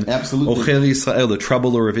 2:7. Absolutely. Ochel Yisrael, the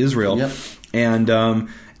troubler of Israel. Yep. And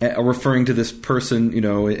referring to this person,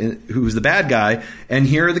 who's the bad guy. And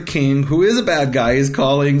here the king, who is a bad guy, is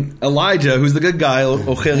calling Elijah, who's the good guy,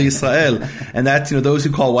 Ochel Yisrael. And that's, those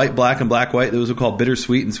who call white black and black white, those who call bitter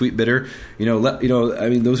sweet and sweet bitter,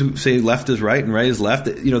 those who say left is right and right is left.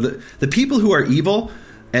 The people who are evil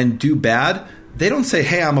and do bad, they don't say,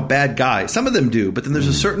 hey, I'm a bad guy. Some of them do, but then there's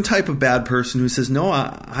a certain type of bad person who says, no,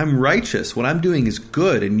 I'm righteous. What I'm doing is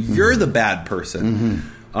good, and you're the bad person.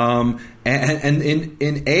 And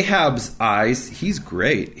in Ahab's eyes, he's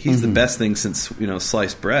great. He's the best thing since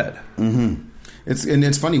sliced bread.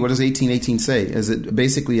 It's funny. What does 18:18 say? Is it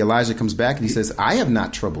basically Elijah comes back and he says, "I have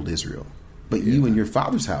not troubled Israel, but you and your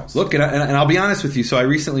father's house." Look, and I'll be honest with you. So I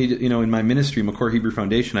recently, in my ministry, Makor Hebrew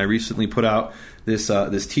Foundation, I recently put out this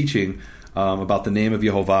teaching about the name of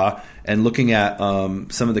Yehovah, and looking at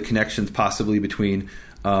some of the connections possibly between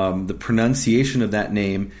the pronunciation of that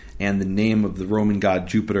name and the name of the Roman god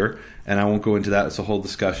Jupiter. And I won't go into that. It's a whole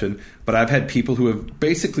discussion. But I've had people who have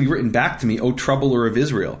basically written back to me, "Oh, troubler of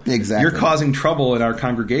Israel. Exactly. You're causing trouble in our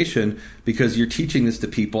congregation because you're teaching this to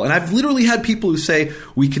people." And I've literally had people who say,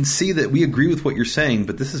 "We can see that we agree with what you're saying,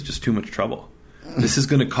 but this is just too much trouble. This is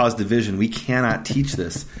going to cause division. We cannot teach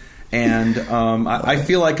this." And I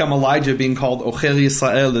feel like I'm Elijah being called Ochel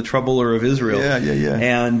Yisrael, the troubler of Israel.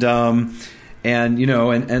 Yeah. And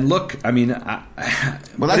look, I mean, I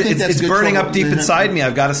think that's it's burning up deep inside me.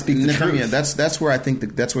 I've got to speak the truth. That's where I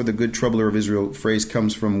think that's where the good troubler of Israel phrase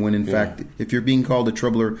comes from. When in fact, if you're being called a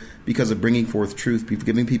troubler because of bringing forth truth,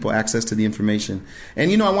 giving people access to the information,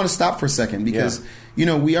 and I want to stop for a second because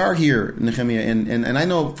we are here, Nehemiah, and I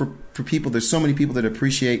know for for people. There's so many people that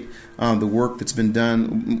appreciate the work that's been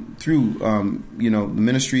done through the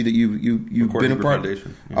ministry that you've been a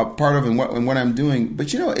part of, and what I'm doing.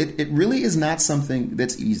 But it really is not something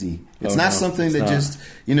that's easy. It's not something that just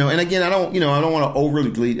and again, I don't want to overly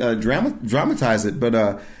dramatize it,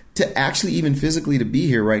 but to actually even physically to be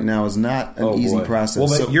here right now is not an easy process.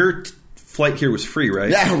 Well, but your flight here was free, right?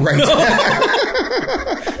 Yeah, right.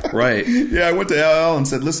 Right. Yeah, I went to LL and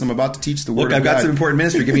said, "Listen, I'm about to teach the word." Look, I've got some important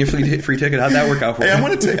ministry. Give me a free ticket. How'd that work out for you? I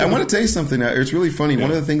want to tell you something. It's really funny. Yeah.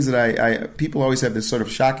 One of the things that people always have this sort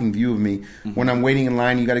of shocking view of me when I'm waiting in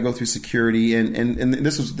line. You got to go through security, and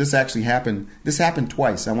this actually happened. This happened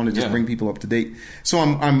twice. I want to just bring people up to date. So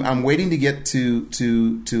I'm waiting to get to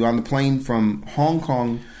on the plane from Hong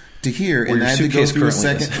Kong to here, and I had to go through a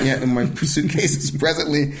second. And my suitcase is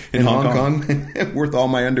presently in Hong Kong, worth all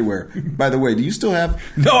my underwear. By the way, do you still have?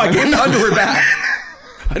 No, I gave the underwear back.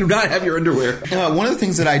 I do not have your underwear. One of the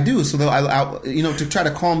things that I do, so I'll to try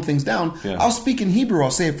to calm things down, I'll speak in Hebrew.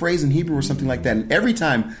 I'll say a phrase in Hebrew or something like that, and every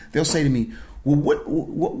time they'll say to me, "Well,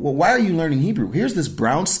 why are you learning Hebrew? Here's this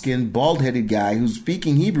brown-skinned, bald-headed guy who's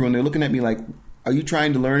speaking Hebrew," and they're looking at me like, "Are you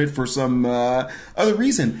trying to learn it for some other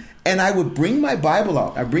reason?" And I would bring my Bible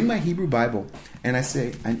out. I bring my Hebrew Bible, and I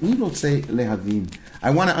say, "Ani רוצה להבין."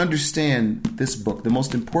 I want to understand this book, the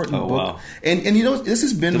most important book. Wow. And this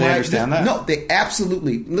has been. Do they understand that? No, they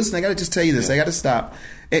absolutely. Listen, I got to just tell you this. I got to stop.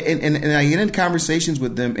 And I get into conversations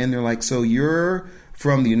with them, and they're like, "So you're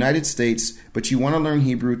from the United States, but you want to learn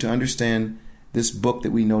Hebrew to understand this book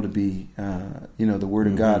that we know to be, the Word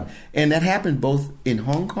of God." And that happened both in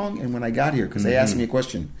Hong Kong and when I got here, because they asked me a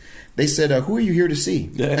question. They said, "Who are you here to see?"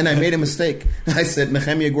 And I made a mistake. I said,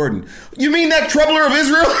 "Nehemiah Gordon." "You mean that troubler of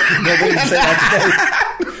Israel?" No, they didn't say that today.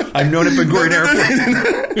 I've known him at Gordon Airport.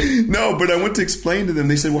 No, but I went to explain to them.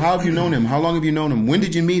 They said, "Well, how have you known him? How long have you known him? When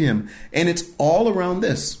did you meet him?" And it's all around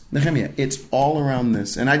this. Nehemiah, it's all around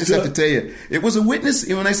this. And I just have to tell you, it was a witness.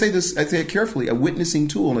 When I say this, I say it carefully, a witnessing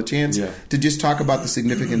tool and a chance to just talk about the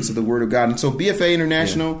significance of the Word of God. And so BFA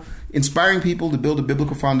International, inspiring people to build a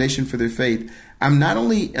biblical foundation for their faith. I'm not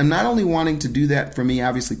only wanting to do that for me,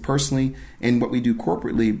 obviously personally, and what we do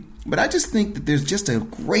corporately, but I just think that there's just a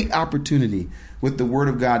great opportunity with the Word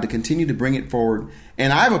of God to continue to bring it forward.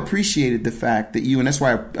 And I've appreciated the fact that and that's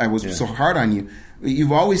why I was so hard on you.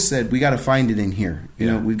 You've always said we got to find it in here.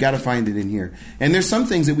 We've got to find it in here. And there's some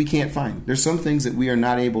things that we can't find. There's some things that we are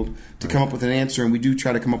not able to come up with an answer, and we do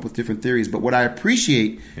try to come up with different theories. But what I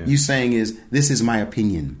appreciate you saying is, this is my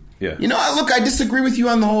opinion. Yeah. Look, I disagree with you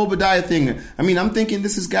on the whole Obadiah thing. I mean, I'm thinking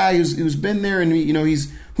this is a guy who's been there, and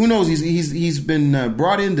he's who knows, he's been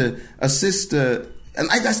brought in to assist. And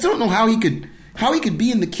I still don't know how he could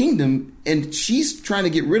be in the kingdom, and she's trying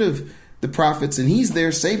to get rid of the prophets, and he's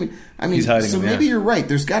there saving. I mean, so maybe you're right.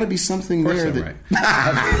 There's got to be something there. Right.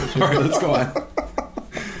 All right, let's go on.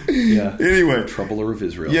 Yeah. Anyway, troubler of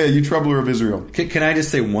Israel. Yeah, you troubler of Israel. Can I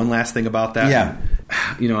just say one last thing about that? Yeah.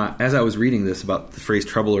 As I was reading this about the phrase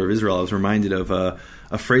troubler of Israel, I was reminded of a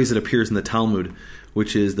phrase that appears in the Talmud,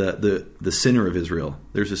 which is the sinner of Israel.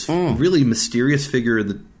 There's this really mysterious figure in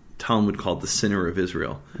the Talmud called the sinner of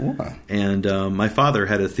Israel. Wow. And my father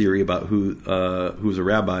had a theory about who was a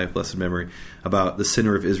rabbi of blessed memory, about the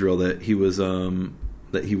sinner of Israel, that he was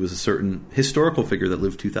a certain historical figure that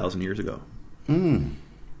lived 2,000 years ago.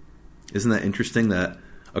 Isn't that interesting that,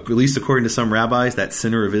 at least according to some rabbis, that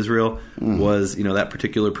sinner of Israel was, that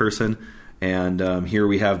particular person. And here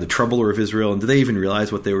we have the troubler of Israel. And do they even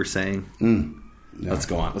realize what they were saying? No. Let's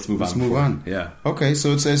go on. Let's move on. Yeah. Okay,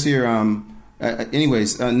 so it says here,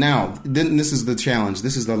 now, then this is the challenge.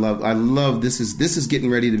 This is the love. I love this is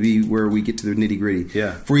getting ready to be where we get to the nitty gritty.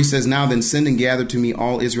 Yeah. For he says, "Now then send and gather to me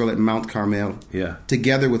all Israel at Mount Carmel." Yeah.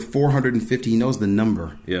 Together with 450, he knows the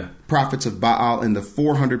number. Yeah. Prophets of Baal and the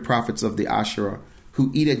 400 prophets of the Asherah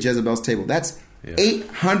who eat at Jezebel's table. That's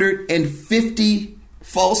 850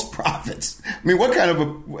 false prophets. I mean, what kind of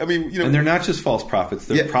and they're not just false prophets;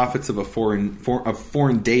 they're prophets of foreign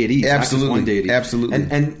deities, absolutely, not just one deity. Absolutely.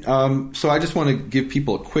 And so I just want to give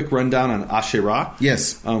people a quick rundown on Asherah.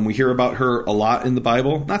 Yes, we hear about her a lot in the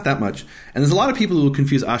Bible, not that much. And there's a lot of people who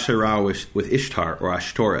confuse Asherah with Ishtar or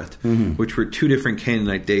Ashtoreth, which were two different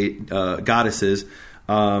Canaanite goddesses.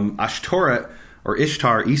 Ashtoreth, or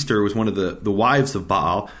Ishtar, Easter, was one of the wives of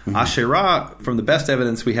Baal. Asherah, from the best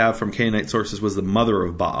evidence we have from Canaanite sources, was the mother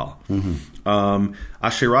of Baal.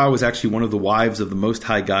 Asherah was actually one of the wives of the Most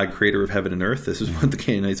High God, creator of heaven and earth. This is what the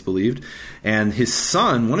Canaanites believed. And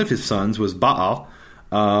one of his sons, was Baal.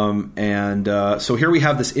 So here we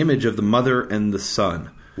have this image of the mother and the son,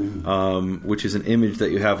 which is an image that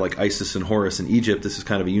you have like Isis and Horus in Egypt. This is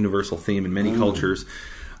kind of a universal theme in many cultures.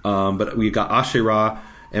 But we've got Asherah.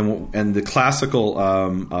 And the classical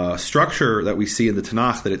structure that we see in the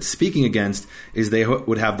Tanakh that it's speaking against is they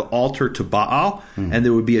would have the altar to Baal, and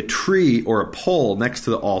there would be a tree or a pole next to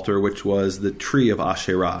the altar, which was the tree of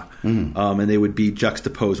Asherah. And they would be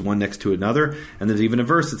juxtaposed one next to another. And there's even a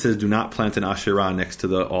verse that says, "Do not plant an Asherah next to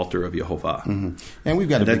the altar of Yehovah." And we've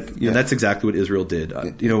got and that's exactly what Israel did.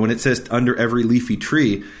 When it says under every leafy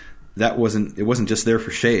tree, it wasn't just there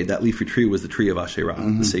for shade. That leafy tree was the tree of Asherah,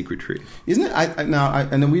 the sacred tree. Isn't it?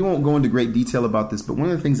 And we won't go into great detail about this, but one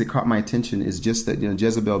of the things that caught my attention is just that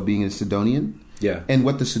Jezebel being a Sidonian, and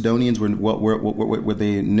what the Sidonians were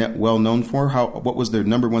they well known for? What was their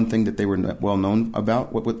number one thing that they were well known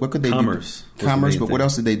about? What could they Commerce do? Commerce, but what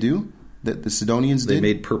else did they do? That the Sidonians did? They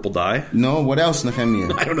made purple dye? No, what else,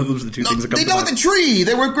 Nehemiah? I don't know. Those are the two things that come to mind. They know the tree.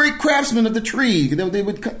 They were great craftsmen of the tree. They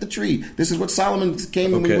would cut the tree. This is what Solomon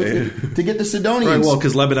came with to get the Sidonians. Right, well,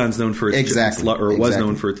 because Lebanon's known for its was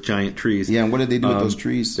known for its giant trees. Yeah, and what did they do with those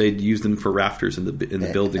trees? They'd use them for rafters in the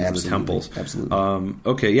buildings and the temples. Absolutely.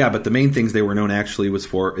 But the main things they were known actually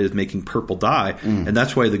is making purple dye, and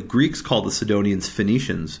that's why the Greeks called the Sidonians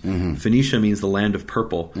Phoenicians. Phoenicia means the land of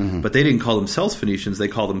purple, but they didn't call themselves Phoenicians. They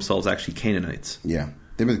called themselves actually Canaanites. Yeah,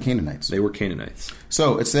 they were the Canaanites. They were Canaanites.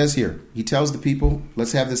 So it says here, he tells the people,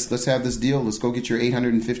 let's have this deal. Let's go get your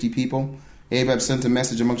 850 people. Ahab sent a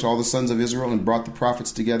message amongst all the sons of Israel and brought the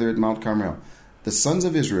prophets together at Mount Carmel. The sons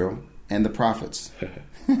of Israel and the prophets.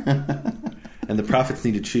 And the prophets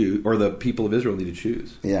need to choose, or the people of Israel need to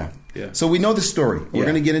choose. Yeah. So we know the story. We're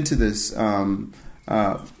going to get into this.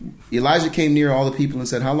 Elijah came near all the people and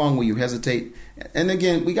said, "How long will you hesitate?" And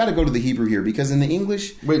again, we got to go to the Hebrew here because in the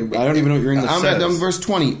English, wait, I don't even know what your English says. I'm verse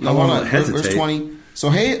 20. How long will it hesitate? Verse 20.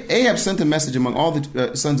 So Ahab sent a message among all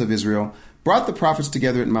the sons of Israel, brought the prophets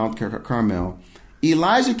together at Mount Carmel.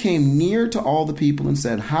 Elijah came near to all the people and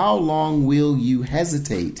said, "How long will you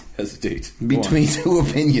hesitate? Between two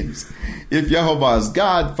opinions. If Yehovah is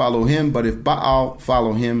God, follow him. But if Baal,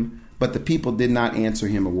 follow him." But the people did not answer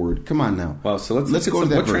him a word. Come on now. Wow. So let's go to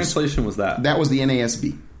that. What translation was that? That was the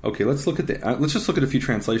NASB. Okay, let's look at let's just look at a few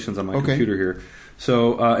translations on my computer here.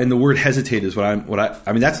 So, and the word hesitate is I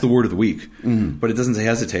mean that's the word of the week, but it doesn't say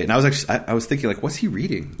hesitate. And I was thinking like, what's he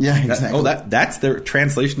reading? Yeah, exactly. That's their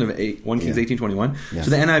translation of 1 Kings 18:21. Yes. So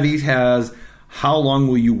the NIV has, "How long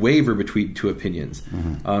will you waver between two opinions?"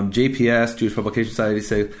 JPS, Jewish Publication Society,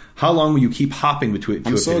 say, "How long will you keep hopping between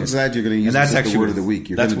two opinions?" I'm so glad you're going to use this as the word of the week.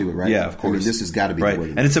 You're going to do it, right? Yeah, of course. I mean, this has got to be the word of the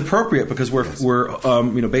week. And it's appropriate because we're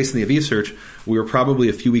based on the Aviv search, we were probably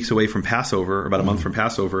a few weeks away from Passover, about a month from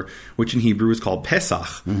Passover, which in Hebrew is called Pesach.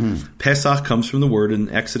 Pesach comes from the word in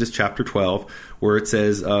Exodus chapter 12, where it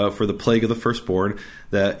says, for the plague of the firstborn,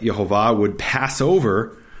 that Yehovah would pass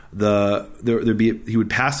over he would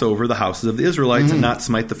pass over the houses of the Israelites and not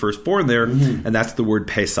smite the firstborn there, and that's the word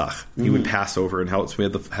Pesach. He would pass over, and so we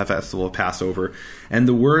have the festival of Passover, and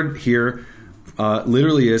the word here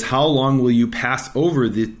literally is, "How long will you pass over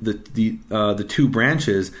the two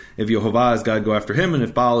branches? If Yehovah is God, go after him, and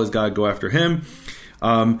if Baal is God, go after him."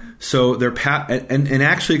 So they're and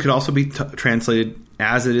actually it could also be translated,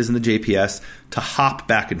 as it is in the JPS, to hop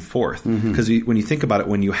back and forth, because when you think about it,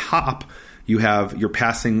 when you hop, you're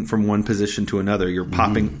passing from one position to another. You're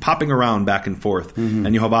popping around back and forth. And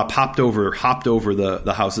Yehovah hopped over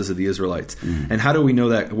the houses of the Israelites. And how do we know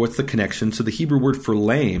that? What's the connection? So the Hebrew word for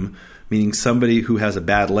lame, meaning somebody who has a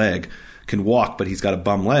bad leg, can walk, but he's got a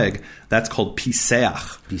bum leg, that's called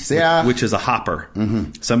piseach, which is a hopper.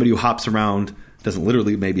 Somebody who hops around, doesn't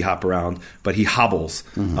literally maybe hop around, but he hobbles.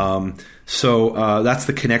 So that's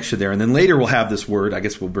the connection there. And then later we'll have this word. I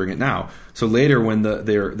guess we'll bring it now. So later when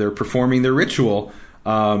they're performing their ritual,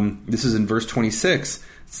 this is in verse 26.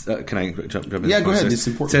 Can I jump in? Yeah, go ahead. It's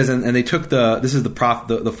important. It says, and they took this is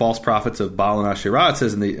the false prophets of Baal and Asherah. It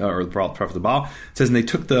says, or the prophets of Baal. It says, and they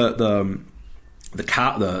took the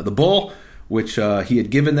bull which he had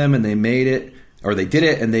given them, and they made it. Or they did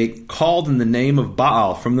it, and they called in the name of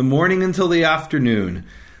Baal from the morning until the afternoon,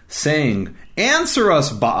 saying, "Answer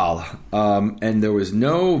us, Baal." And there was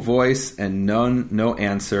no voice and no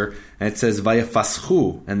answer. And it says,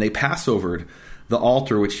 "Vayafaschu," and they Passovered the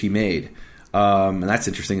altar which he made. And that's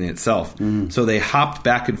interesting in itself. So they hopped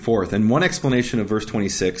back and forth. And one explanation of verse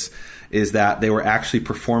 26 is that they were actually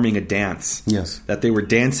performing a dance. Yes. That they were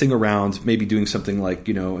dancing around, maybe doing something like,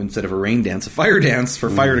 instead of a rain dance, a fire dance for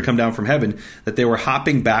fire to come down from heaven, that they were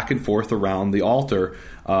hopping back and forth around the altar,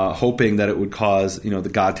 hoping that it would cause, the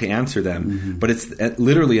God to answer them. But it's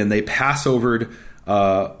literally, and they Passovered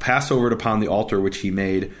upon the altar which he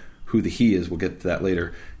made, who the he is. We'll get to that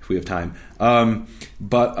later if we have time.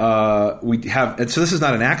 But we have, and so this is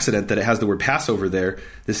not an accident that it has the word Passover there.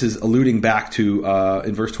 This is alluding back to,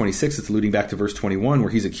 in verse 26, it's alluding back to verse 21, where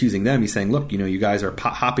he's accusing them. He's saying, look, you guys are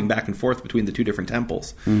hopping back and forth between the two different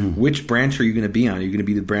temples. Mm-hmm. Which branch are you going to be on? Are you going to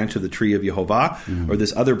be the branch of the tree of Yehovah, or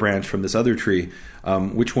this other branch from this other tree?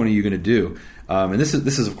 Which one are you going to do? And this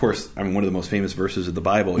is of course, one of the most famous verses of the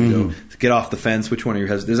Bible. Get off the fence. Which one are you?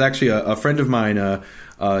 There's actually a friend of mine,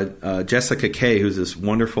 Jessica Kay, who's this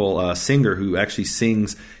wonderful singer who actually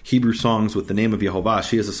sings Hebrew songs with the name of Yehovah.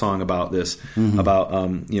 She has a song about this,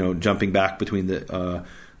 about jumping back between the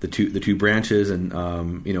two branches, and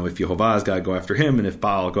if Yehovah is God, go after him, and if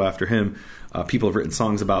Baal, go after him. People have written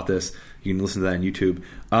songs about this. You can listen to that on YouTube.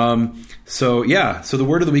 So the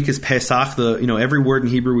word of the week is Pesach. Every word in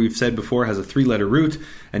Hebrew we've said before has a 3-letter root,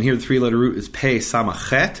 and here the 3-letter root is Pe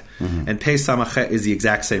Samachet, and Pe Samachet is the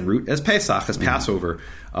exact same root as Pesach, as Passover,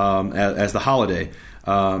 as the holiday.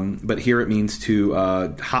 But here it means to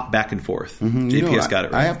hop back and forth. JPS got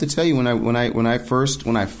it right. I have to tell you, when I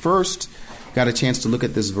first got a chance to look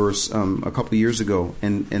at this verse a couple of years ago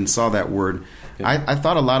and saw that word, I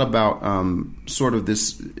thought a lot about sort of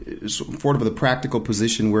the practical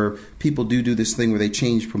position where people do this thing where they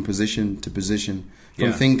change from position to position,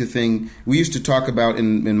 from thing to thing. We used to talk about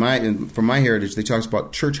from my heritage, they talk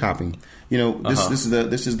about church hopping. This is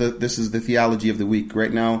the theology of the week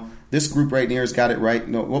right now. This group right here has got it right.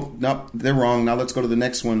 No, they're wrong. Now let's go to the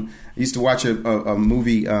next one. I used to watch a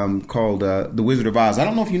movie called The Wizard of Oz. I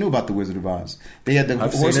don't know if you knew about The Wizard of Oz. They had the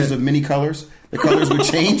horses of many colors. The colors would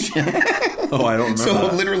change. Oh, I don't remember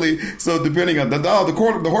that. Literally, depending on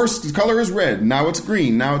the horse's color is red. Now it's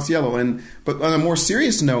green. Now it's yellow. But on a more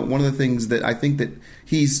serious note, one of the things that I think that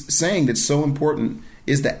he's saying that's so important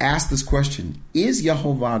is to ask this question: is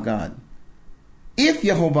Yehovah God? If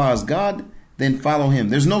Yehovah is God, then follow him.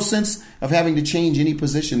 There's no sense of having to change any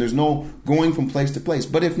position. There's no going from place to place.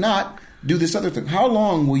 But if not, do this other thing. How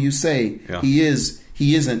long will you say he is,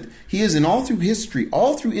 he isn't? He is, and all through history,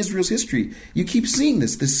 all through Israel's history, you keep seeing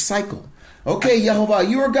this cycle. Okay, Yehovah,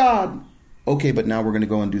 you are God. Okay, but now we're going to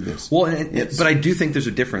go and do this. Well, but I do think there's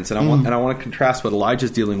a difference, and I want to contrast what Elijah's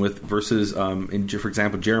dealing with versus, for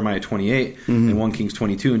example, Jeremiah 28 and 1 Kings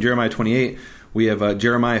 22. In Jeremiah 28, we have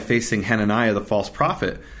Jeremiah facing Hananiah, the false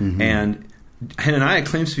prophet, and Hananiah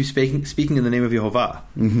claims to be speaking in the name of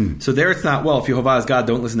Yehovah. So there it's not, if Yehovah is God,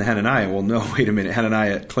 don't listen to Hananiah. Well, no, wait a minute.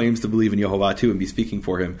 Hananiah claims to believe in Yehovah too and be speaking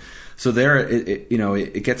for him. So there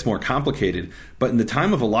it gets more complicated. But in the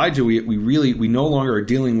time of Elijah, we no longer are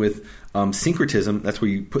dealing with syncretism. That's where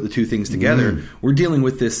you put the two things together. We're dealing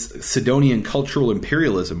with this Sidonian cultural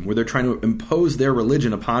imperialism where they're trying to impose their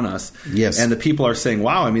religion upon us. Yes. And the people are saying,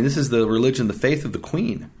 wow, this is the religion, the faith of the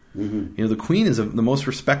queen. The queen is the most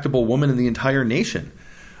respectable woman in the entire nation.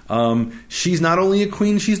 She's not only a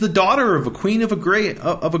queen; she's the daughter of a queen of a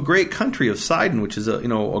great country of Sidon, which is a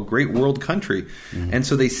great world country. And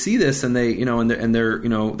so they see this, and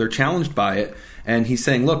they're challenged by it. And he's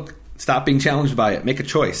saying, look, stop being challenged by it. Make a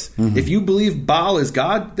choice. If you believe Baal is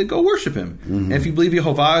God, then go worship him. And if you believe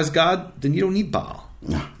Yehovah is God, then you don't need Baal.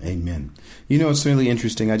 Amen. It's really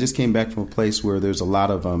interesting. I just came back from a place where there's a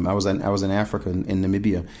lot of I was in Africa, in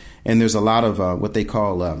Namibia, and there's a lot of what they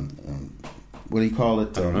call what do you call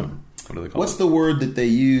it? I don't know. What do they call What's the word that they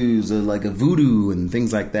use? Like a voodoo and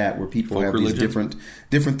things like that, where people folk have religion? These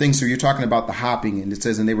different things. So you're talking about the hopping, and it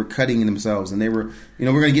says, and they were cutting themselves, and they were,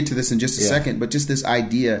 we're going to get to this in just a second, but just this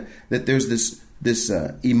idea that there's this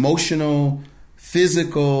emotional,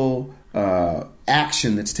 physical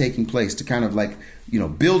action that's taking place to kind of like,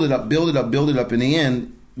 build it up. In the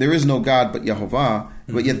end, there is no God but Yehovah,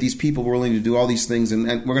 but yet these people were willing to do all these things, and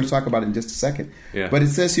we're going to talk about it in just a second. Yeah. But it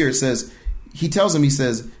says here, he tells them,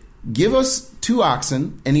 give us 2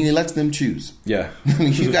 oxen, and he lets them choose. Yeah.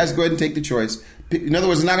 You guys go ahead and take the choice. In other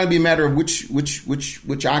words, it's not going to be a matter of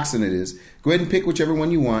which oxen it is. Go ahead and pick whichever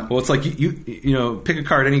one you want. Well, it's like you pick a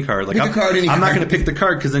card, any card. Like pick a card, any I'm card. not going to pick the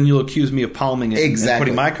card because then you'll accuse me of palming it and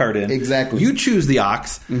putting my card in. Exactly. You choose the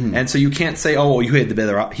ox, and so you can't say, "Oh, well, he had the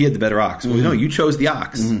better ox." Well, no, you chose the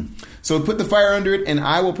ox. So put the fire under it, and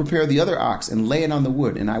I will prepare the other ox and lay it on the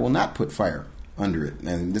wood, and I will not put fire under it.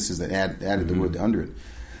 And this is added the wood under it.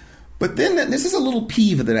 But then this is a little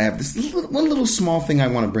peeve that I have. This one little small thing I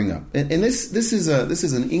want to bring up, and this is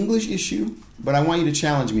an English issue, but I want you to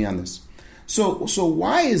challenge me on this. So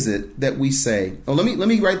why is it that we say? Oh, let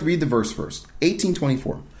me read the verse first.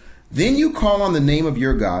 18:24. Then you call on the name of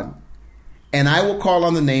your God, and I will call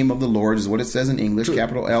on the name of the Lord, is what it says in English,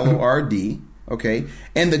 capital Lord. Okay,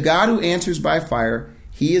 and the God who answers by fire,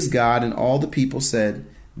 He is God, and all the people said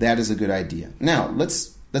that is a good idea. Now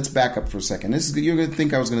let's back up for a second. You're going to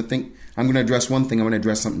think I'm going to address one thing. I'm going to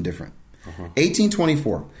address something different.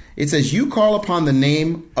 18:24. It says, "You call upon the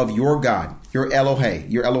name of your God, your Elohei,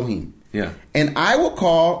 your Elohim. Yeah. And I will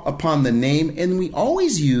call upon the name," and we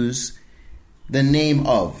always use the name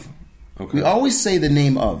of. Okay. We always say the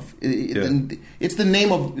name of. It's the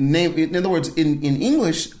name of name. In other words, in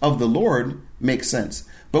English, of the Lord makes sense.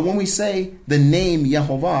 But when we say the name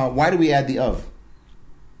Yehovah, why do we add the of?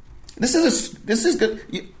 This is good.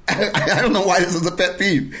 I don't know why this is a pet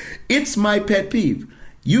peeve. It's my pet peeve.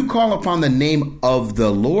 You call upon the name of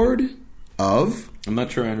the Lord of. I'm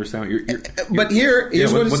not sure I understand what you're but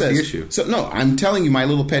here's what it what's says. The issue? So no, I'm telling you my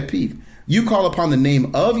little pet peeve. You call upon the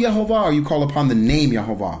name of Yehovah, or you call upon the name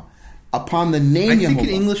Yehovah? Upon the name Yehovah. I think in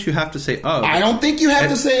English you have to say of. I don't think you have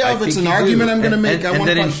to say of. It's an argument I'm going to make. And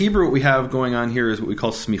then in Hebrew, what we have going on here is what we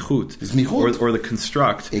call smichut. Or the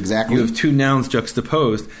construct. Exactly. You have two nouns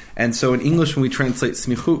juxtaposed. And so in English, when we translate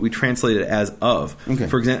smichut, we translate it as of. Okay.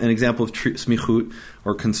 For example, an example of smichut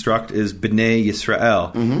or construct is B'nai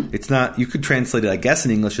Yisrael. Mm-hmm. It's not, you could translate it, I guess,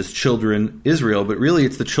 in English as children Israel, but really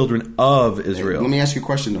it's the children of Israel. Let me ask you a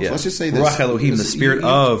question, though. Yeah. Let's just say this. Ruach Elohim, the spirit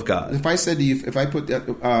of God. If I said to you, if I put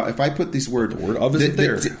this word... The word of isn't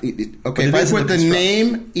there. Okay, if I put the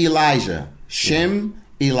name Elijah, Shem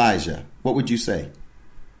Elijah, what would you say?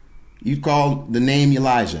 You'd call the name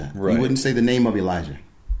Elijah. Right. You wouldn't say the name of Elijah.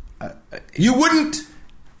 You wouldn't.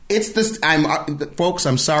 It's this. Folks.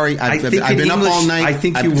 I'm sorry. I've been English, up all night. I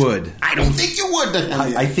think you would. I don't think you would.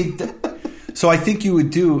 I think that. So I think you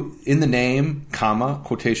would do in the name, comma,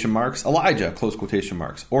 quotation marks, Elijah, close quotation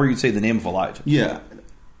marks, or you'd say the name of Elijah. Yeah,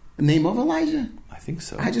 the name of Elijah. I think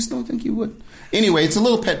so. I just don't think you would. Anyway, it's a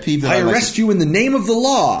little pet peeve. That I arrest you in the name of the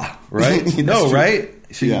law. Right? No, true. right?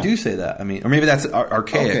 So Yeah. you do say that. I mean, or maybe that's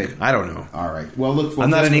archaic. Okay. I don't know. All right. Well, look. I'm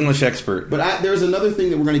not an English expert. But there's another thing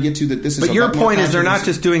that we're going to get to. That this is. But your point is, they're not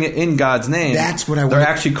just doing it in God's name. That's what I want. They're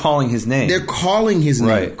actually calling His name. They're calling His name.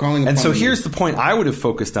 Right. Calling. And so upon here's name. the point I would have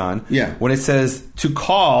focused on. Yeah. When it says to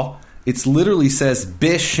call, it literally says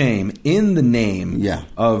Bishem, in the name Yeah.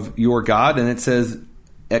 of your God, and it says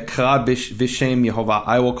Ekra Bishem Yehovah,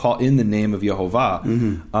 I will call in the name of Yehovah.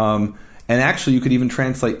 Mm-hmm. And actually, you could even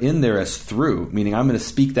translate in there as through, meaning I'm going to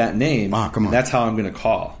speak that name. Come on. That's how I'm going to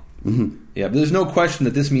call. Mm-hmm. Yeah, but there's no question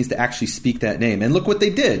that this means to actually speak that name. And look what they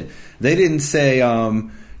did. They didn't say,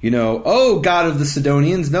 oh, God of the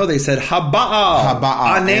Sidonians. No, they said, Haba'al,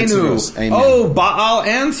 Anenu. Oh, Baal,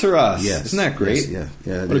 answer us. Yes. Isn't that great? Yes,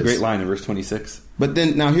 yeah. What a great line in verse 26. But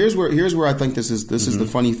then now here's where I think this is the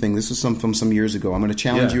funny thing. This is from some years ago. I'm going to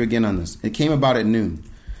challenge you again on this. It came about at noon.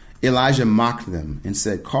 Elijah mocked them and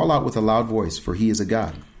said, "Call out with a loud voice, for he is a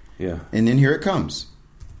god." Yeah. And then here it comes.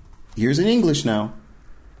 Here's in English now.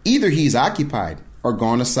 Either he's occupied or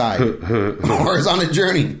gone aside, or is on a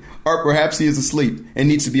journey, or perhaps he is asleep and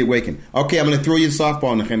needs to be awakened. Okay, I'm going to throw you a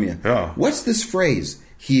softball, Nehemiah. Yeah. What's this phrase?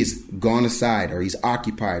 He's gone aside, or he's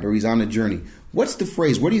occupied, or he's on a journey. What's the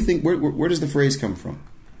phrase? What do you think? Where does the phrase come from?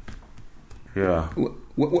 Yeah.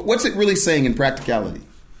 What's it really saying in practicality?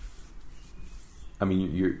 I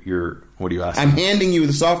mean, you're what are you asking? I'm handing you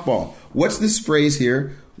the softball. What's this phrase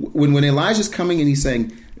here? When Elijah's coming and he's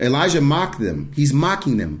saying, Elijah mocked them. He's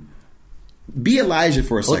mocking them. Be Elijah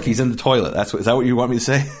for a second. Look, he's in the toilet. Is that what you want me to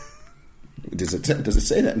say? Does it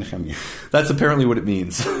say that, Nehemiah? That's apparently what it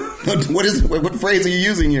means. What phrase are you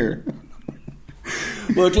using here?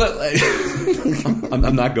 Look,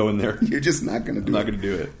 I'm not going there. You're just not going to do it. I'm not going to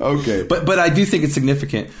do it. Okay. But I do think it's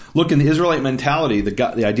significant. Look, in the Israelite mentality,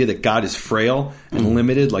 the idea that God is frail and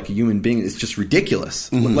limited like a human being is just ridiculous.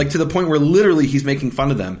 Mm-hmm. Like to the point where literally he's making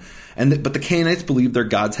fun of them. But the Canaanites believed their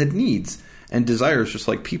gods had needs and desires just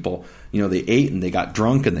like people. They ate and they got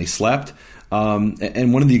drunk and they slept.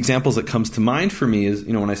 And one of the examples that comes to mind for me is,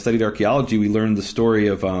 when I studied archaeology, we learned the story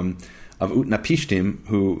of Utnapishtim,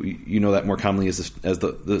 who you know that more commonly as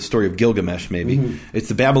the story of Gilgamesh, maybe. Mm-hmm. It's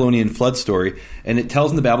the Babylonian flood story, and it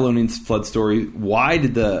tells in the Babylonian flood story, why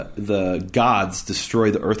did the gods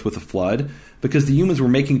destroy the earth with a flood? Because the humans were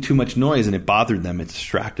making too much noise, and it bothered them, it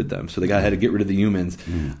distracted them, so the God had to get rid of the humans.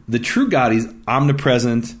 Mm. The true God, he's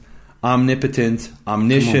omnipresent, omnipotent,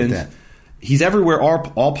 omniscient. He's everywhere,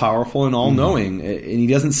 all powerful and all knowing, and he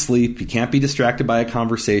doesn't sleep. He can't be distracted by a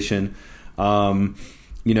conversation, And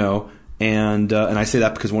I say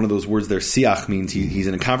that because one of those words there, siach, means he's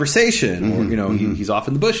in a conversation, or he's off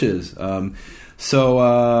in the bushes. God,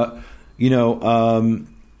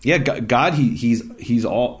 he's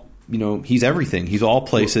all, he's everything. He's all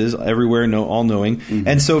places, everywhere, all knowing. Mm-hmm.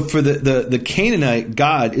 And so for the Canaanite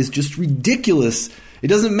God is just ridiculous. It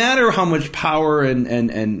doesn't matter how much power and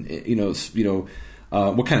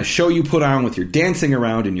what kind of show you put on with your dancing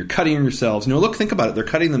around and you're cutting yourselves. Look, think about it. They're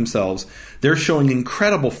cutting themselves. They're showing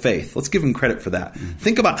incredible faith. Let's give them credit for that.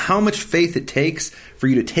 Think about how much faith it takes for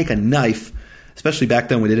you to take a knife, especially back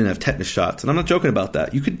then when they didn't have tetanus shots. And I'm not joking about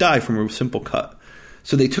that. You could die from a simple cut.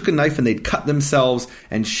 So they took a knife and they'd cut themselves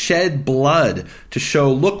and shed blood to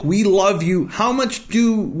show, look, we love you. How much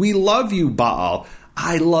do we love you, Baal?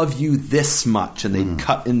 I love you this much. And they'd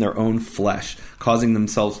cut in their own flesh, causing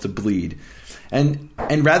themselves to bleed. And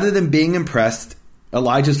rather than being impressed,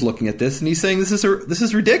 Elijah's looking at this and he's saying, this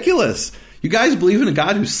is ridiculous. You guys believe in a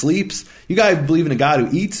God who sleeps. You guys believe in a God who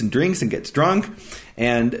eats and drinks and gets drunk.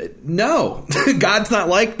 And no, God's not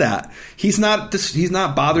like that. He's not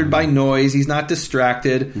bothered by noise. He's not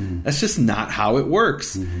distracted. That's just not how it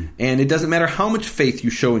works. And it doesn't matter how much faith you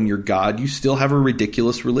show in your God, you still have a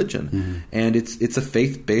ridiculous religion. And it's a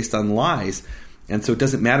faith based on lies. And so it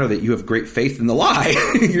doesn't matter that you have great faith in the lie.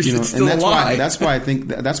 It's still a lie. That's why I think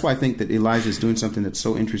that Elijah is doing something that's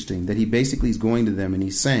so interesting, that he basically is going to them and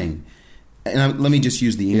he's saying, and let me just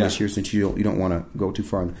use the English here since you don't want to go too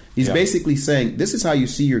far. He's basically saying, this is how you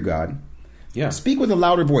see your God. Yeah. Speak with a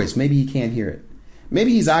louder voice. Maybe he can't hear it.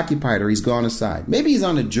 Maybe he's occupied or he's gone aside. Maybe he's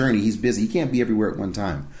on a journey. He's busy. He can't be everywhere at one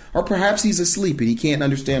time. Or perhaps he's asleep and he can't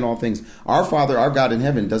understand all things. Our Father, our God in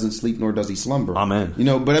heaven, doesn't sleep nor does he slumber. Amen.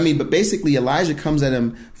 But basically Elijah comes at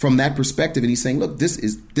him from that perspective and he's saying, look, this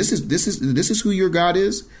is who your God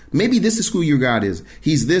is. Maybe this is who your God is.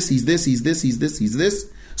 He's this, he's this, he's this, he's this, he's this.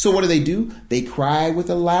 So what do? They cry with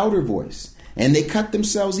a louder voice. And they cut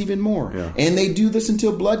themselves even more. Yeah. And they do this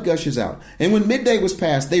until blood gushes out. And when midday was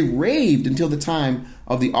past, they raved until the time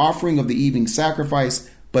of the offering of the evening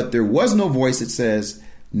sacrifice. But there was no voice, it says.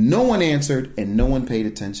 No one answered and no one paid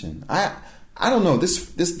attention. I don't know. This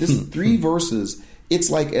 3 verses, it's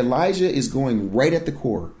like Elijah is going right at the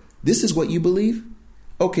core. This is what you believe?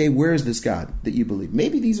 Okay, where is this God that you believe?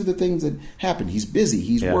 Maybe these are the things that happen. He's busy.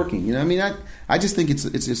 He's working. I just think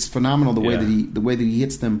it's phenomenal the way that he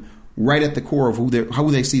hits them right at the core of how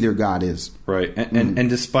they see their God is. Right. And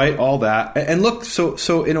despite all that, and look,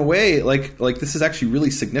 so in a way, like this is actually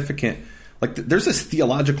really significant. Like there's this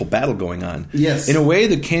theological battle going on. Yes. In a way,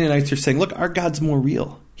 the Canaanites are saying, look, our God's more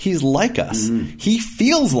real. He's like us. He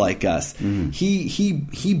feels like us.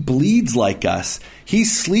 He bleeds like us. He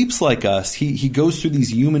sleeps like us. He goes through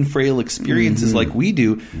these human frail experiences like we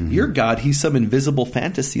do. Your God, he's some invisible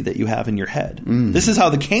fantasy that you have in your head. This is how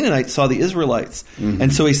the Canaanites saw the Israelites.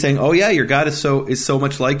 And so he's saying, oh yeah, your God is so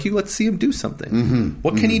much like you. Let's see him do something.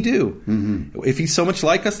 What can he do? If he's so much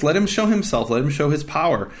like us, let him show himself. Let him show his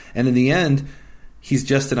power. And in the end, he's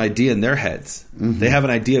just an idea in their heads. They have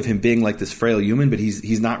an idea of him being like this frail human, but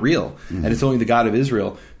he's not real. And it's only the God of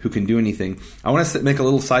Israel who can do anything. I want to make a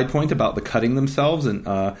little side point about the cutting themselves. And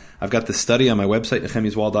I've got this study on my website,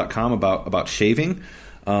 nehemiaswall.com, about shaving.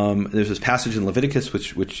 There's this passage in Leviticus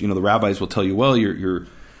which the rabbis will tell you, well, you're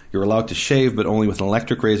allowed to shave, but only with an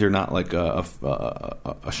electric razor, not like a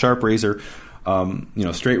sharp razor.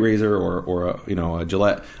 Straight razor or a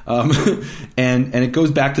Gillette. And it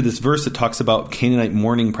goes back to this verse that talks about Canaanite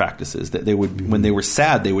mourning practices, that they would, when they were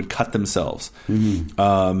sad, they would cut themselves.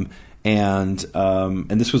 And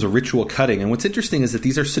this was a ritual cutting. And what's interesting is that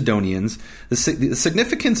these are Sidonians. The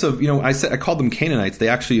significance of, I called them Canaanites. They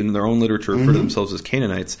actually, in their own literature, refer to themselves as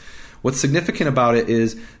Canaanites. What's significant about it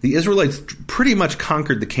is the Israelites pretty much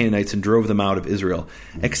conquered the Canaanites and drove them out of Israel,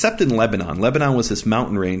 except in Lebanon. Lebanon was this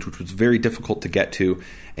mountain range which was very difficult to get to,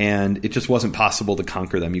 and it just wasn't possible to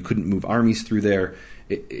conquer them. You couldn't move armies through there.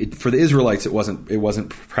 For the Israelites, it wasn't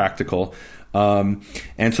practical, and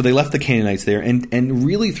so they left the Canaanites there. And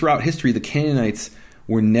really, throughout history, the Canaanites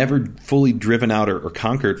were never fully driven out or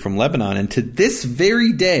conquered from Lebanon. And to this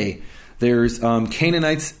very day, there's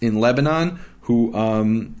Canaanites in Lebanon who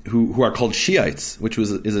are called Shiites, which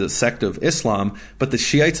is a sect of Islam. But the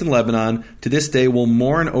Shiites in Lebanon to this day will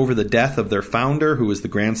mourn over the death of their founder, who was the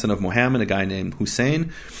grandson of Muhammad, a guy named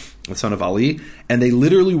Hussein, the son of Ali, and they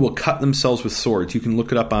literally will cut themselves with swords. You can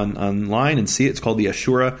look it up online and see it. It's called the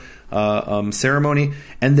Ashura ceremony,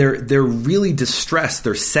 and they're really distressed.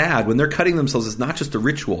 They're sad when they're cutting themselves. It's not just a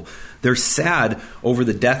ritual. They're sad over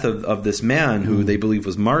the death of this man who they believe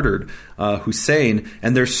was martyred, Hussein,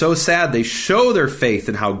 and they're so sad they show their faith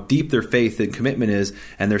and how deep their faith and commitment is,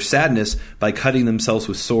 and their sadness by cutting themselves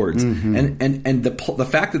with swords. And the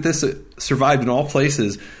fact that this survived in all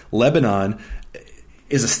places, Lebanon,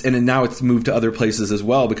 and now it's moved to other places as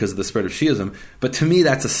well because of the spread of Shiism. But to me,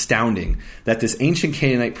 that's astounding that this ancient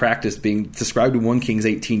Canaanite practice being described in 1 Kings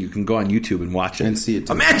 18, you can go on YouTube and watch it. And see it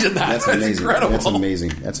too. Imagine that. That's amazing. Incredible.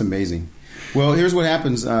 That's amazing. Well, here's what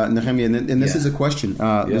happens, Nehemiah, and this Yeah. is a question.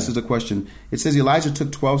 This is a question. It says Elijah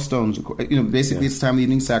took 12 stones. Basically, it's time of the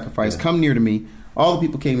evening sacrifice. Come near to me. All the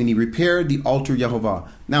people came, and he repaired the altar Yehovah.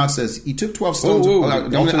 Now it says he took 12 stones.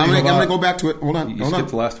 I'm going to go back to it. Hold on. You skipped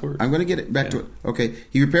the last word. I'm going to get it back to it. Okay.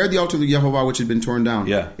 He repaired the altar of Yehovah, which had been torn down.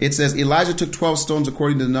 Yeah. It says Elijah took 12 stones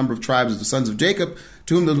according to the number of tribes of the sons of Jacob,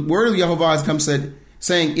 to whom the word of Yehovah has come,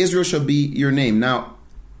 saying, Israel shall be your name. Now,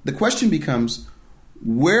 the question becomes,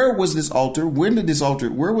 where was this altar? When did this altar?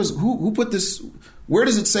 Who put this? Where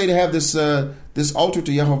does it say to have this this altar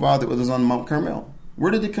to Yehovah that was on Mount Carmel?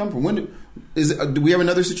 Where did it come from? Do we have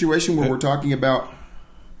another situation where we're talking about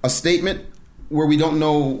a statement where we don't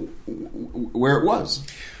know where it was?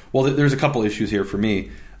 Well, there's a couple issues here for me.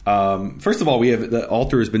 First of all, we have the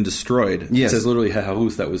altar has been destroyed. Yes. It says literally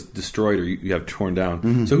 "Harus," that was destroyed, or you have torn down.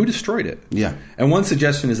 Mm-hmm. So who destroyed it? Yeah. And one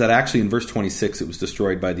suggestion is that actually in verse 26 it was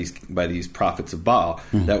destroyed by these prophets of Baal.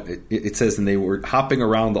 Mm-hmm. That it says, and they were hopping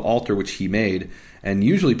around the altar which he made. And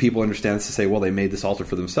usually people understand this to say, well, they made this altar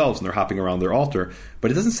for themselves and they're hopping around their altar.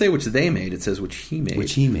 But it doesn't say which they made. It says which he made.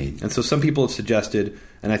 Which he made. And so some people have suggested,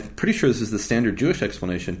 and I'm pretty sure this is the standard Jewish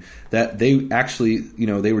explanation, that they actually,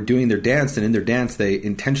 they were doing their dance, and in their dance they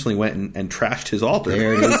intentionally went and trashed his altar.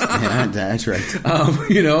 There it is. Yeah, that's right.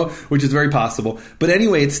 Which is very possible. But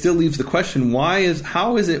anyway, it still leaves the question: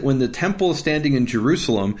 how is it when the temple is standing in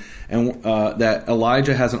Jerusalem and that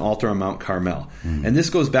Elijah has an altar on Mount Carmel? Mm. And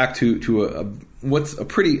this goes back to what's a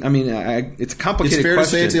pretty? It's a complicated. It's fair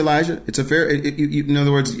question. to say it's Elijah. It's a fair. In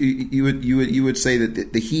other words, you would say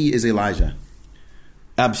that the he is Elijah.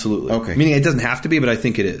 Absolutely. Okay. Meaning it doesn't have to be, but I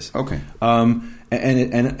think it is. Okay.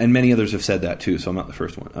 And many others have said that too, so I'm not the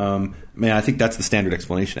first one. I think that's the standard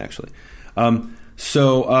explanation, actually. But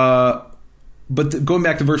going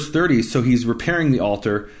back to verse 30, so he's repairing the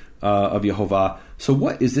altar of Yehovah. So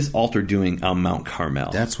what is this altar doing on Mount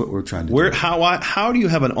Carmel? That's what we're trying to do. How do you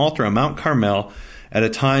have an altar on Mount Carmel at a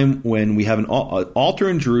time when we have an altar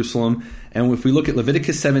in Jerusalem? And if we look at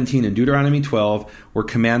Leviticus 17 and Deuteronomy 12, we're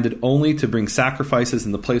commanded only to bring sacrifices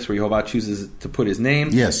in the place where Yehovah chooses to put his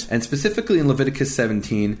name. Yes. And specifically in Leviticus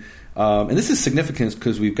 17, and this is significant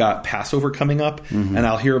because we've got Passover coming up, and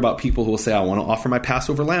I'll hear about people who will say, I want to offer my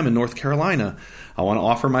Passover lamb in North Carolina. I want to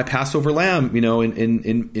offer my Passover lamb,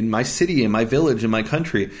 in my city, in my village, in my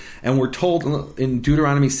country. And we're told in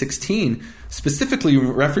Deuteronomy 16, specifically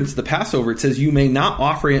in reference to the Passover, it says, you may not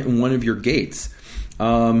offer it in one of your gates.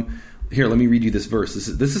 Here, let me read you this verse.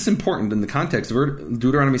 This is important in the context.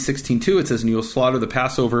 Deuteronomy 16:2, it says, and you will slaughter the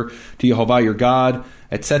Passover to Yehovah your God,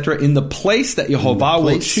 etc., in the place that Yehovah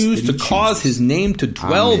will choose to cause his name to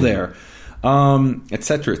dwell there,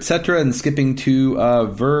 etc., etc. And skipping to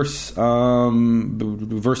verse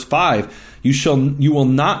 5, you will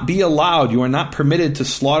not be allowed, you are not permitted to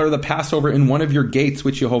slaughter the Passover in one of your gates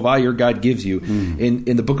which Yehovah your God gives you.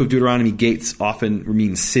 In the book of Deuteronomy, gates often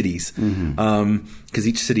mean cities, because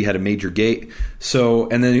each city had a major gate. So,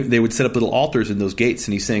 and then they would set up little altars in those gates,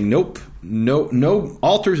 and he's saying, nope, no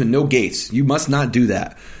altars and no gates. You must not do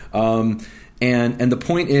that. And the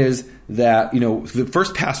point is that, the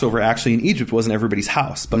first Passover actually in Egypt wasn't everybody's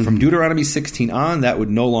house. But from Deuteronomy 16 on, that would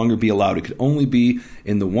no longer be allowed. It could only be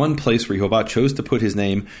in the one place where Yehovah chose to put his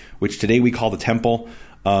name, which today we call the temple.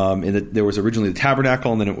 There was originally the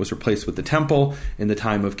tabernacle, and then it was replaced with the temple in the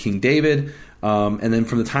time of King David. And then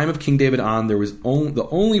from the time of King David on, there was the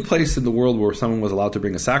only place in the world where someone was allowed to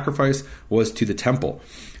bring a sacrifice was to the temple.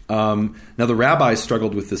 Now the rabbis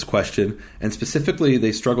struggled with this question, and specifically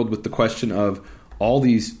they struggled with the question of all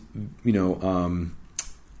these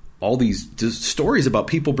stories about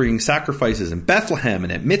people bringing sacrifices in Bethlehem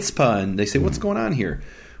and at Mitzpah, and they say, what's going on here?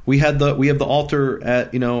 We have the altar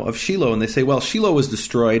at of Shiloh, and they say, well, Shiloh was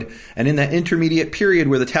destroyed, and in that intermediate period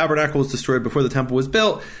where the tabernacle was destroyed before the temple was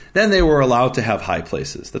built, then they were allowed to have high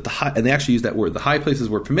places. And they actually use that word. The high places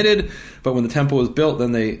were permitted, but when the temple was built,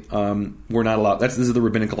 then they were not allowed. This is the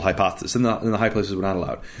rabbinical hypothesis, and the high places were not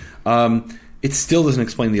allowed. It still doesn't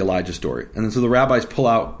explain the Elijah story, and so the rabbis pull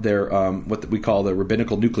out their what we call the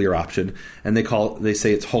rabbinical nuclear option, and they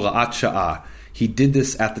say it's hora'at sha'ah. He did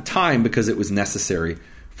this at the time because it was necessary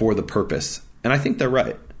for the purpose. And I think they're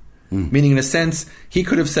right. Meaning, in a sense, he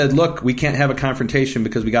could have said, look, we can't have a confrontation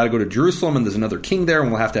because we got to go to Jerusalem and there's another king there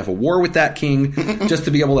and we'll have to have a war with that king just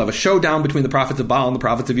to be able to have a showdown between the prophets of Baal and the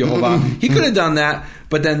prophets of Yehovah. He could have done that,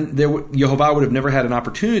 but then Yehovah would have never had an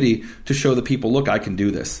opportunity to show the people, look, I can do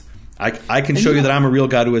this. I can show you that I'm a real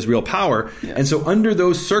God who has real power. Yeah. And so under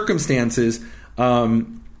those circumstances,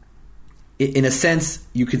 in a sense,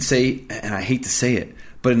 you could say, and I hate to say it,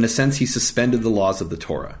 but in a sense, he suspended the laws of the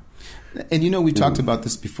Torah. And we talked about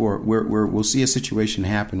this before, where we'll see a situation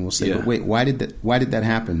happen. We'll say, but wait, why did that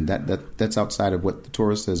happen? That's outside of what the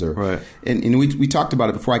Torah says. Right. And we talked about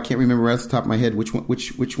it before. I can't remember right off the top of my head which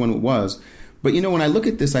one it was. But when I look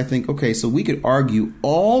at this, I think, okay, so we could argue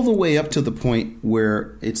all the way up to the point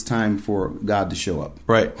where it's time for God to show up.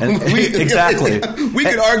 Right. And exactly. We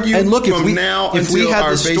could argue and look, from now until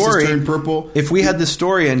our faces turn purple. If we had this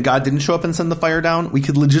story and God didn't show up and send the fire down, we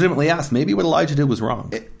could legitimately ask, maybe what Elijah did was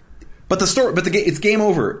wrong. But it's game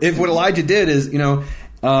over. If what Elijah did is,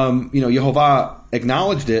 Yehovah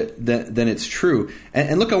acknowledged it, then it's true.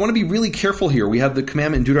 And look, I want to be really careful here. We have the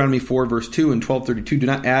commandment in Deuteronomy 4, verse 2 and 12:32, do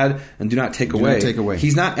not add and do not take away. Do not take away.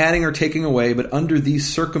 He's not adding or taking away, but under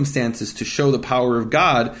these circumstances to show the power of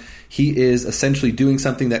God, he is essentially doing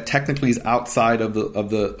something that technically is outside of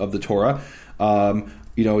the Torah.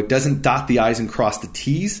 It doesn't dot the I's and cross the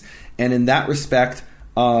T's. And in that respect,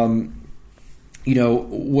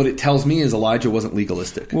 what it tells me is Elijah wasn't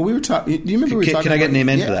legalistic. Well, we were talking. Do you remember? We were talking can I get an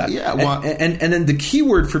amen to that? Yeah. Well, and then the key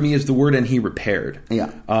word for me is the word "and he repaired." Yeah.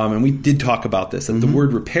 And we did talk about this. That the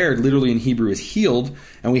word "repaired" literally in Hebrew is healed,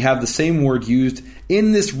 and we have the same word used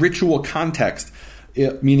in this ritual context,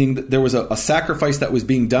 meaning that there was a sacrifice that was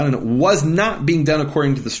being done, and it was not being done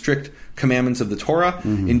according to the strict commandments of the Torah.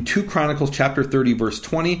 In 2 Chronicles chapter 30, verse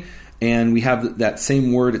 20. And we have that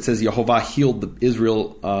same word. It says Yehovah healed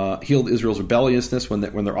Israel's rebelliousness when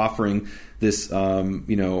they're offering this,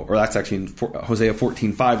 or that's actually in Hosea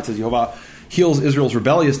 14:5. It says Yehovah heals Israel's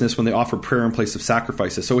rebelliousness when they offer prayer in place of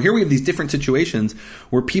sacrifices. So here we have these different situations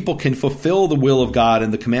where people can fulfill the will of God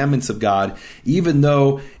and the commandments of God, even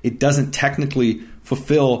though it doesn't technically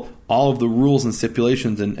fulfill all of the rules and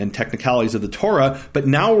stipulations and technicalities of the Torah. But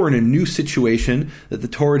now we're in a new situation that the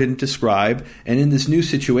Torah didn't describe. And in this new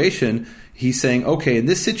situation, he's saying, okay, in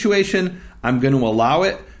this situation, I'm going to allow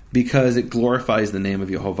it because it glorifies the name of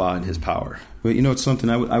Yehovah and his power. Well, it's something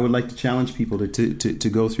I would like to challenge people to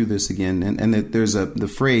go through this again. And there's the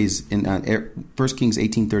phrase in 1 Kings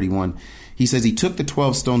 18:31. He says, he took the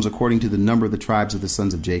 12 stones according to the number of the tribes of the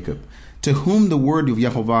sons of Jacob, to whom the word of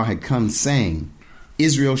Yehovah had come, saying,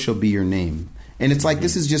 Israel shall be your name. And it's like,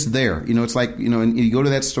 this is just there. It's like, and you go to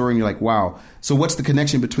that story and you're like, wow. So what's the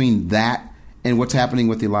connection between that and what's happening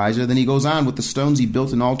with Elijah? Then he goes on with the stones. He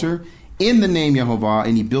built an altar in the name Yehovah,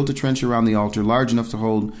 and he built a trench around the altar large enough to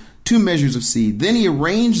hold 2 measures of seed. Then he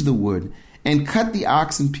arranged the wood and cut the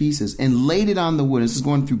ox in pieces and laid it on the wood. This is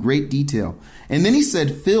going through great detail. And then he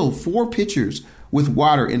said, fill 4 pitchers with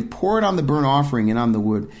water and pour it on the burnt offering and on the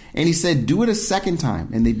wood. And he said, do it a second time.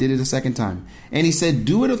 And they did it a second time. And he said,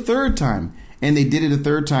 do it a third time. And they did it a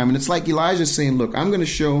third time. And it's like Elijah's saying, look, I'm going to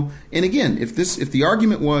show. And again, if the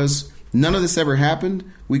argument was none of this ever happened,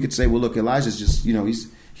 we could say, well, look, Elijah's just,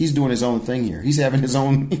 he's doing his own thing here. He's having his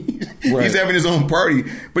own, he's having his own party.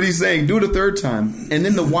 But he's saying, do it a third time. And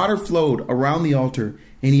then the water flowed around the altar.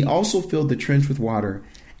 And he also filled the trench with water.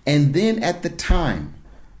 And then at the time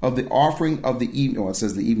of the offering of the evening, it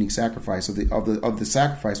says the evening sacrifice of the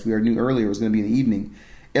sacrifice we knew earlier was going to be in the evening.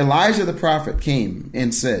 Elijah the prophet came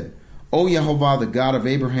and said, O Yehovah, the God of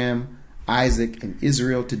Abraham, Isaac, and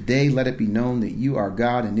Israel, today let it be known that you are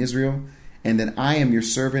God in Israel, and that I am your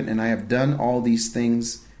servant, and I have done all these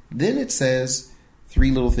things. Then it says 3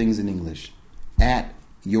 little things in English: at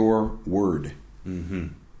your word.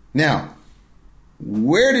 Now,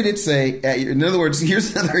 where did it say? In other words,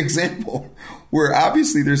 here's another example where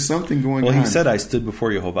obviously there's something going on. Well, he said, I stood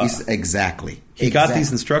before Yehovah. Exactly. He got these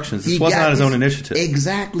instructions. This wasn't on his own initiative.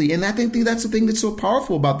 Exactly. And I think that's the thing that's so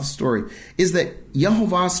powerful about the story, is that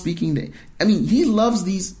Yehovah speaking to, he loves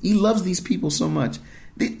these people so much.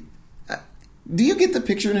 Do you get the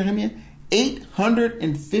picture, Nehemiah?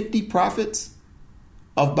 850 prophets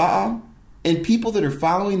of Baal and people that are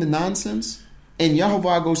following the nonsense, and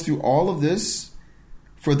Yehovah goes through all of this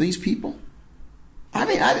for these people? I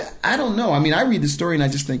don't know. I read the story and I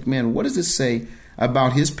just think, man, what does this say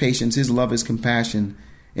about his patience, his love, his compassion,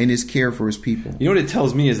 and his care for his people? You know what it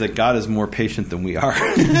tells me is that God is more patient than we are.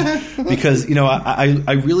 Because,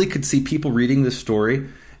 I really could see people reading this story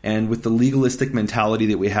and with the legalistic mentality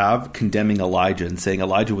that we have, condemning Elijah and saying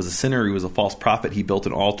Elijah was a sinner, he was a false prophet, he built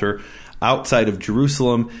an altar outside of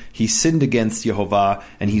Jerusalem, he sinned against Yehovah,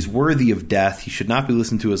 and he's worthy of death, he should not be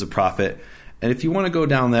listened to as a prophet. And if you want to go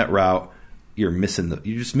down that route, you're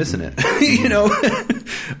just missing it.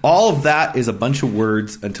 All of that is a bunch of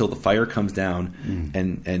words until the fire comes down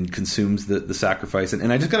and consumes the sacrifice.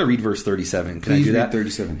 And I just got to read verse 37. Can I do that? Read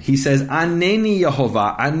 37. He says, Aneni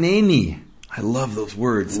Yehovah, Aneni. I love those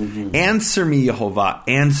words. Answer me, Yehovah,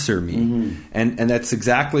 answer me. And that's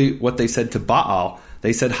exactly what they said to Baal.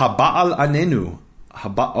 They said, Ha Baal anenu,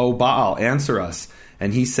 O Baal, answer us.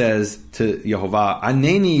 and he says to Yehovah,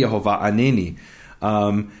 Aneni, Yehovah, Aneni.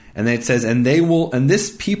 And then it says, and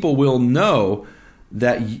this people will know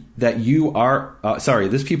that you are,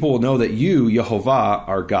 this people will know that you, Yehovah,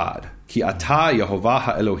 are God. Ki ata Yehovah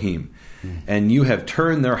ha-Elohim. And you have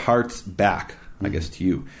turned their hearts back, I guess, to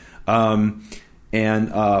you.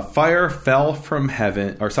 And fire fell from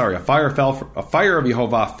heaven, a fire of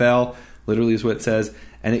Yehovah fell, literally is what it says,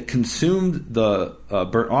 and it consumed the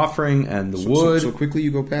burnt offering and the wood. So quickly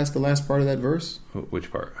you go past the last part of that verse?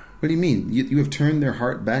 Which part? What do you mean? You have turned their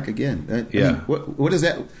heart back again. I mean, what does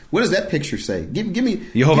that picture say? Give me.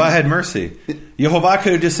 Yehovah had mercy. Yehovah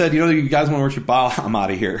could have just said, you guys want to worship Baal? I'm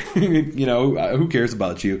out of here. Who cares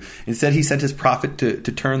about you? Instead, he sent his prophet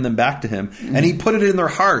to turn them back to him, and he put it in their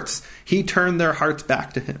hearts. He turned their hearts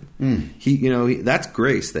back to him. That's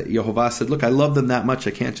grace. That Yehovah said, "Look, I love them that much.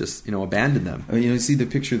 I can't just abandon them." You see the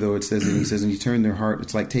picture though. It says, and he says, and you turn their heart.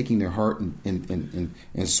 It's like taking their heart and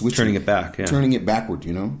switching, turning it back, turning it backward.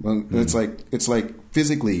 It's like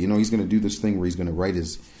physically. He's going to do this thing where he's going to write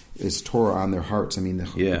his Torah on their hearts. I mean,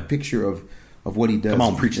 the picture of what he does. Come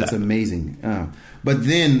on, preach that. It's amazing. But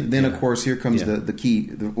then of course, here comes the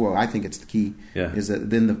key. I think it's the key. Is that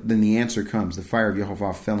then the answer comes. The fire of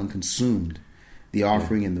Yehovah fell and consumed the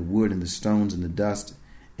offering and the wood and the stones and the dust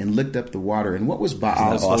and licked up the water. And what was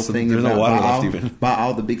Baal's whole thing? There's no water left even.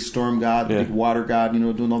 Baal, the big storm god, the big water god,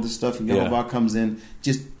 doing all this stuff. And Yehovah comes in,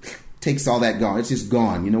 just takes all that gone. It's just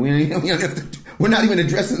gone. We're not even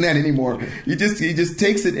addressing that anymore. He just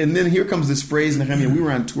takes it, and then here comes this phrase, Nehemiah. We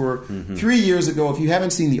were on tour 3 years ago. If you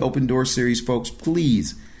haven't seen the Open Door series, folks,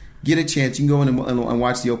 please get a chance. You can go in and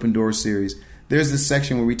watch the Open Door series. There's this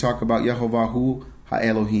section where we talk about Yehovah Hu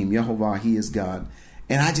Ha-Elohim. Yehovah, He is God.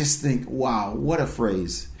 And I just think, wow, what a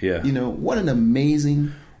phrase. Yeah. What an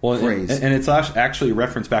amazing phrase. And it's actually a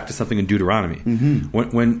reference back to something in Deuteronomy.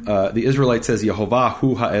 When the Israelite says, Yehovah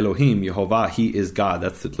Hu Ha-Elohim, Yehovah, He is God.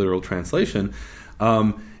 That's the literal translation.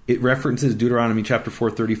 It references Deuteronomy chapter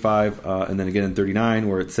 4:35, and then again in 39,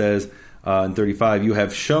 where it says in 35, you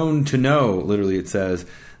have shown to know, literally it says,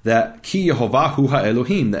 that Ki Yehovah Hu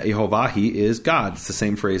Ha-Elohim, that Yehovah, He is God. It's the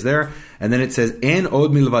same phrase there. And then it says, En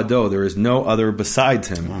od milvado, there is no other besides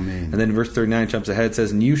Him. Amen. And then verse 39 jumps ahead, it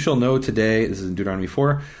says, and you shall know today, this is in Deuteronomy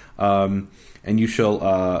 4, and you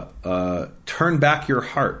shall turn back your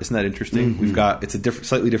heart. Isn't that interesting? We've got, it's a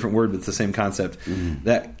slightly different word, but it's the same concept.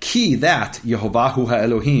 That Ki, that Yehovah Hu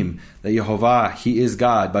Ha-Elohim, that Yehovah, He is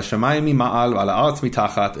God. Bashamayim ma'al ala aretz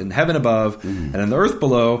mitachat, in heaven above and in the earth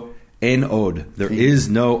below. En od. There is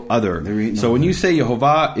no other. So when you say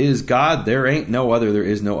Yehovah is God, there ain't no other. There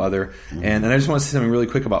is no other. And I just want to say something really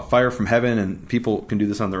quick about fire from heaven, and people can do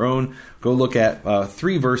this on their own. Go look at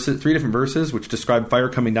three different verses which describe fire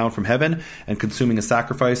coming down from heaven and consuming a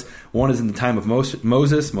sacrifice. One is in the time of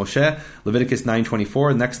Moshe, Leviticus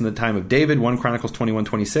 9:24. Next in the time of David, 1 Chronicles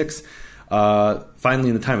 21:26. Finally,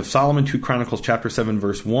 in the time of Solomon, 2 Chronicles chapter 7,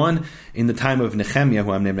 verse 1. In the time of Nehemiah,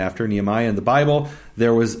 who I'm named after, Nehemiah in the Bible,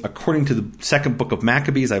 there was, according to the second book of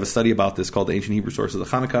Maccabees, I have a study about this called the Ancient Hebrew Sources of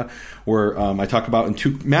Hanukkah, where I talk about, in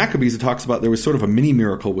 2 Maccabees, it talks about there was sort of a mini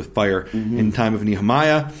miracle with fire in the time of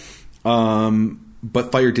Nehemiah,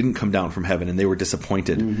 but fire didn't come down from heaven, and they were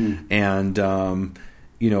disappointed. And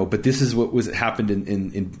but this is what happened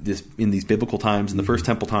in these biblical times, in the first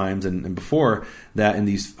temple times, and before that. In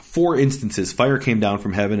these 4 instances, fire came down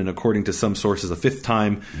from heaven, and according to some sources, a 5th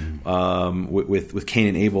time with Cain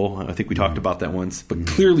and Abel. I think we talked about that once, but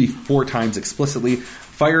clearly 4 times explicitly,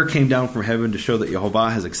 fire came down from heaven to show that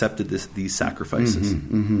Yehovah has accepted these sacrifices.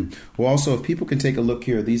 Well, also, if people can take a look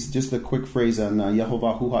here, just a quick phrase on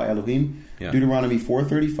Yehovah Hu Ha-Elohim, Deuteronomy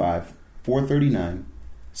 4:35, 4:39.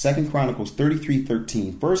 2 Chronicles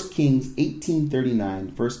 33:13, 1 Kings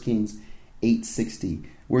 18:39, 1 Kings 8:60,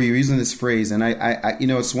 where you're using this phrase, and I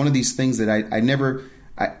it's one of these things that I never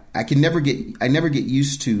get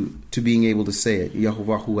used to being able to say it.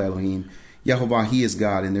 Yehovah Hu Elohim, Yehovah, He is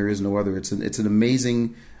God, and there is no other. It's an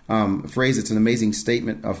amazing phrase. It's an amazing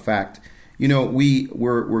statement of fact.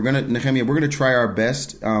 We're gonna try our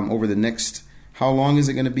best over the next. How long is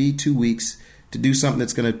it going to be? 2 weeks. To do something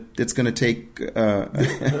that's gonna take, we need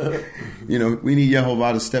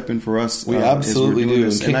Yehovah to step in for us. We absolutely do.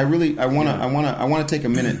 This. And I want to take a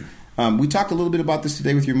minute. We talked a little bit about this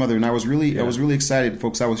today with your mother, and I was really excited,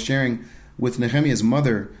 folks. I was sharing with Nehemiah's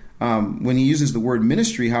mother when he uses the word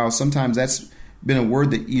ministry, how sometimes that's been a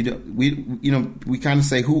word that we kind of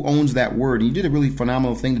say, who owns that word? And you did a really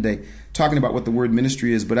phenomenal thing today, talking about what the word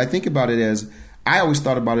ministry is. But I think about it as, I always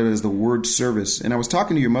thought about it as the word service. And I was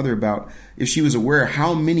talking to your mother about if she was aware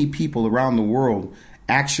how many people around the world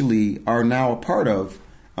actually are now a part of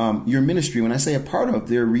your ministry. When I say a part of,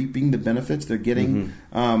 they're reaping the benefits. They're getting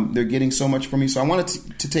so much from you. So I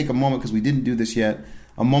wanted to take a moment, because we didn't do this yet,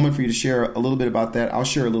 a moment for you to share a little bit about that. I'll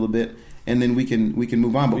share a little bit, and then we can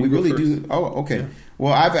move on. But we really do. Oh, okay. Yeah.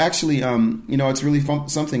 Well, I've actually, it's really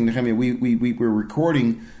something, Nehemiah. We were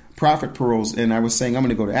recording Prophet Pearls, and I was saying I'm going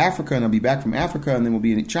to go to Africa, and I'll be back from Africa, and then we'll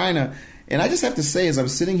be in China. And I just have to say, as I'm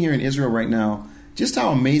sitting here in Israel right now, just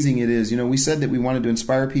how amazing it is. We said that we wanted to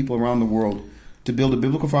inspire people around the world to build a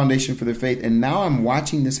biblical foundation for their faith, and now I'm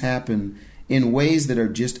watching this happen in ways that are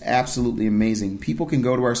just absolutely amazing. People can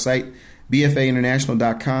go to our site,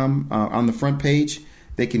 bfainternational.com. On the front page,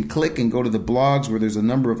 they can click and go to the blogs where there's a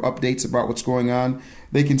number of updates about what's going on.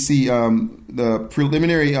 They can see the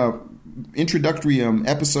preliminary introductory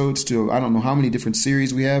episodes to I don't know how many different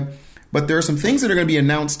series we have. But there are some things that are going to be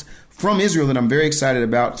announced from Israel that I'm very excited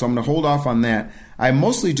about, so I'm going to hold off on that. I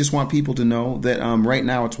mostly just want people to know that right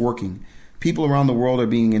now it's working. People around the world are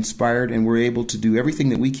being inspired, and we're able to do everything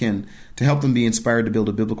that we can to help them be inspired to build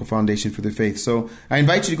a biblical foundation for their faith. So I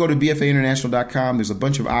invite you to go to bfainternational.com. There's a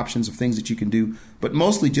bunch of options of things that you can do, but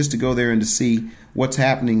mostly just to go there and to see what's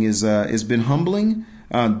happening has been humbling.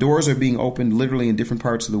 Doors are being opened literally in different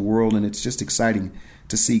parts of the world, and it's just exciting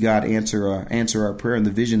to see God answer our prayer, and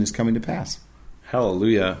the vision is coming to pass.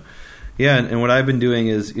 Hallelujah. Yeah, and what I've been doing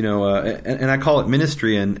is, and I call it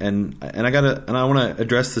ministry, and I want to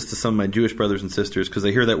address this to some of my Jewish brothers and sisters, because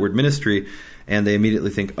they hear that word ministry and they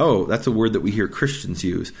immediately think, oh, that's a word that we hear Christians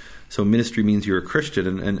use. So ministry means you're a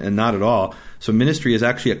Christian, and not at all. So ministry is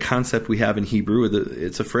actually a concept we have in Hebrew.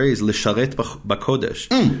 It's a phrase, lisharet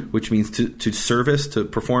bakodesh, which means to service, to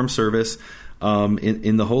perform service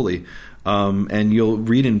in the holy. And you'll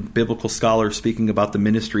read in biblical scholars speaking about the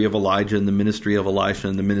ministry of Elijah and the ministry of Elisha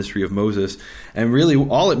and the ministry of Moses. And really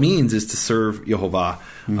all it means is to serve Yehovah.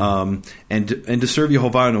 And to serve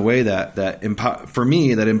Yehovah in a way for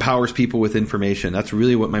me, that empowers people with information. That's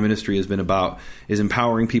really what my ministry has been about, is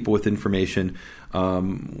empowering people with information. For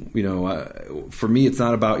me, it's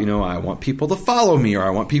not about, I want people to follow me or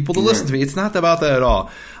I want people to listen to me. It's not about that at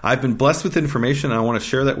all. I've been blessed with information, and I want to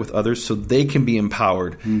share that with others so they can be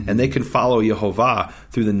empowered and they can follow Yehovah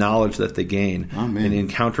through the knowledge that they gain and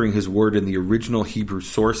encountering His Word in the original Hebrew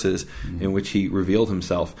sources in which He revealed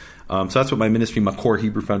Himself. So that's what my ministry, Makor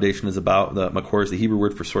Hebrew Foundation, is about. The Makor is the Hebrew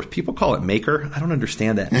word for source. People call it maker. I don't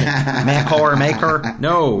understand that. Makor, maker.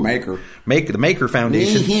 No. Maker. The Maker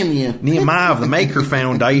Foundation. Nehemiah of the Maker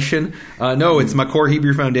Foundation. No, it's Makor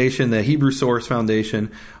Hebrew Foundation, the Hebrew Source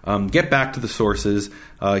Foundation. Get back to the sources.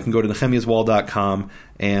 You can go to nehemiahswall.com,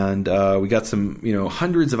 and we got some,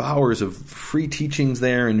 hundreds of hours of free teachings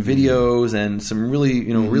there and videos and some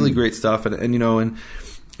really, really great stuff. I get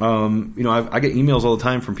emails all the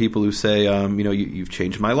time from people who say, you've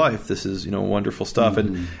changed my life. This is, wonderful stuff.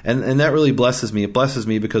 And that really blesses me. It blesses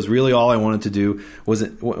me because really all I wanted to do was,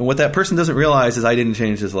 what that person doesn't realize is I didn't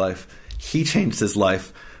change his life. He changed his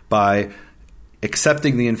life by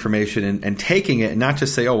accepting the information and taking it, and not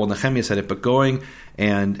just say, oh, well, Nehemiah said it, but going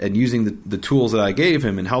and using the tools that I gave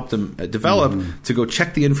him and helped him develop to go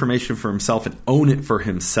check the information for himself and own it for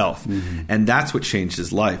himself. And that's what changed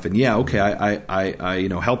his life. And I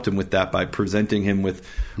helped him with that by presenting him with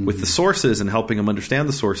the sources and helping him understand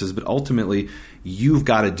the sources. But ultimately, you've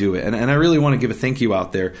got to do it. And I really want to give a thank you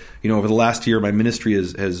out there. Over the last year, my ministry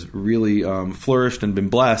has really flourished and been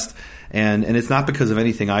blessed. And it's not because of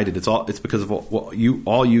anything I did. It's because of what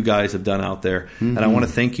you guys have done out there. And I want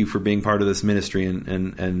to thank you for being part of this ministry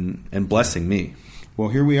and blessing me. Well,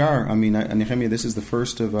 here we are. I mean, Nehemiah, this is the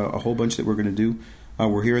first of a whole bunch that we're going to do.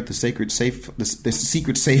 We're here at the secret safe house.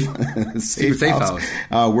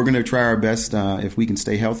 We're going to try our best, if we can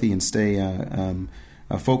stay healthy and stay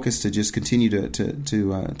focused, to just continue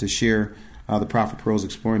to share the Prophet Pearls,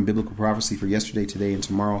 exploring biblical prophecy for yesterday, today, and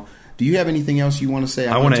tomorrow. Do you have anything else you want to say?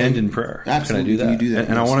 I want to end in prayer. Absolutely. Can I do that? Can you do that?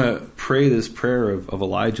 And I want to pray this prayer of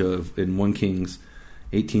Elijah in 1 Kings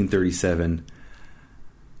 18:37.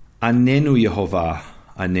 Anenu Yehovah,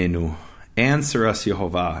 anenu. Answer us,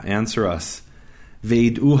 Yehovah, answer us.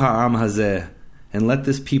 Veid'u ha'am hazeh, and let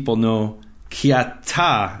this people know, Ki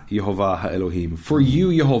ata Yehovah ha'Elohim. For you,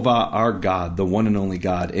 Yehovah, are God, the one and only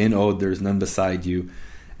God. En od, there's none beside you.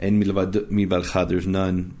 En milvadcha, there's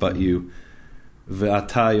none but you.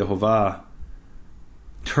 Ve'ata Yehovah,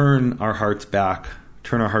 turn our hearts back,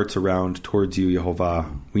 turn our hearts around towards you,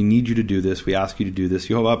 Yehovah. We need you to do this. We ask you to do this.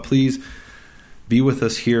 Yehovah, please be with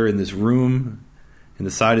us here in this room, in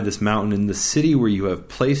the side of this mountain, in the city where you have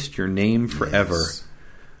placed your name forever. Yes.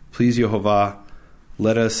 Please, Yehovah,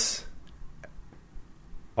 let us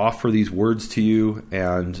offer these words to you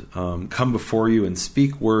and come before you and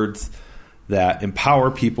speak words that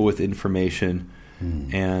empower people with information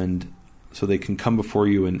and so they can come before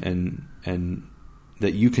you and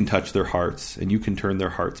that you can touch their hearts and you can turn their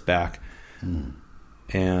hearts back.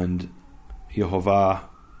 And Yehovah,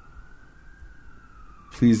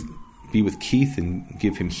 please be with Keith and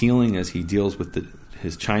give him healing as he deals with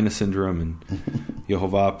his China syndrome. And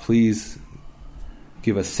Yehovah, please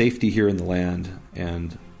give us safety here in the land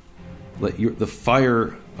and let the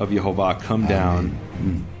fire of Yehovah come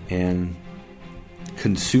down and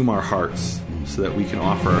consume our hearts so that we can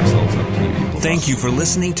offer ourselves up to you, Yehovah. Thank you for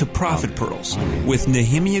listening to Prophet Pearls with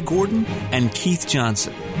Nehemiah Gordon and Keith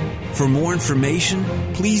Johnson. For more information,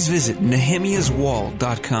 please visit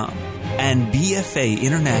nehemiahswall.com and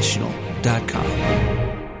bfainternational.com.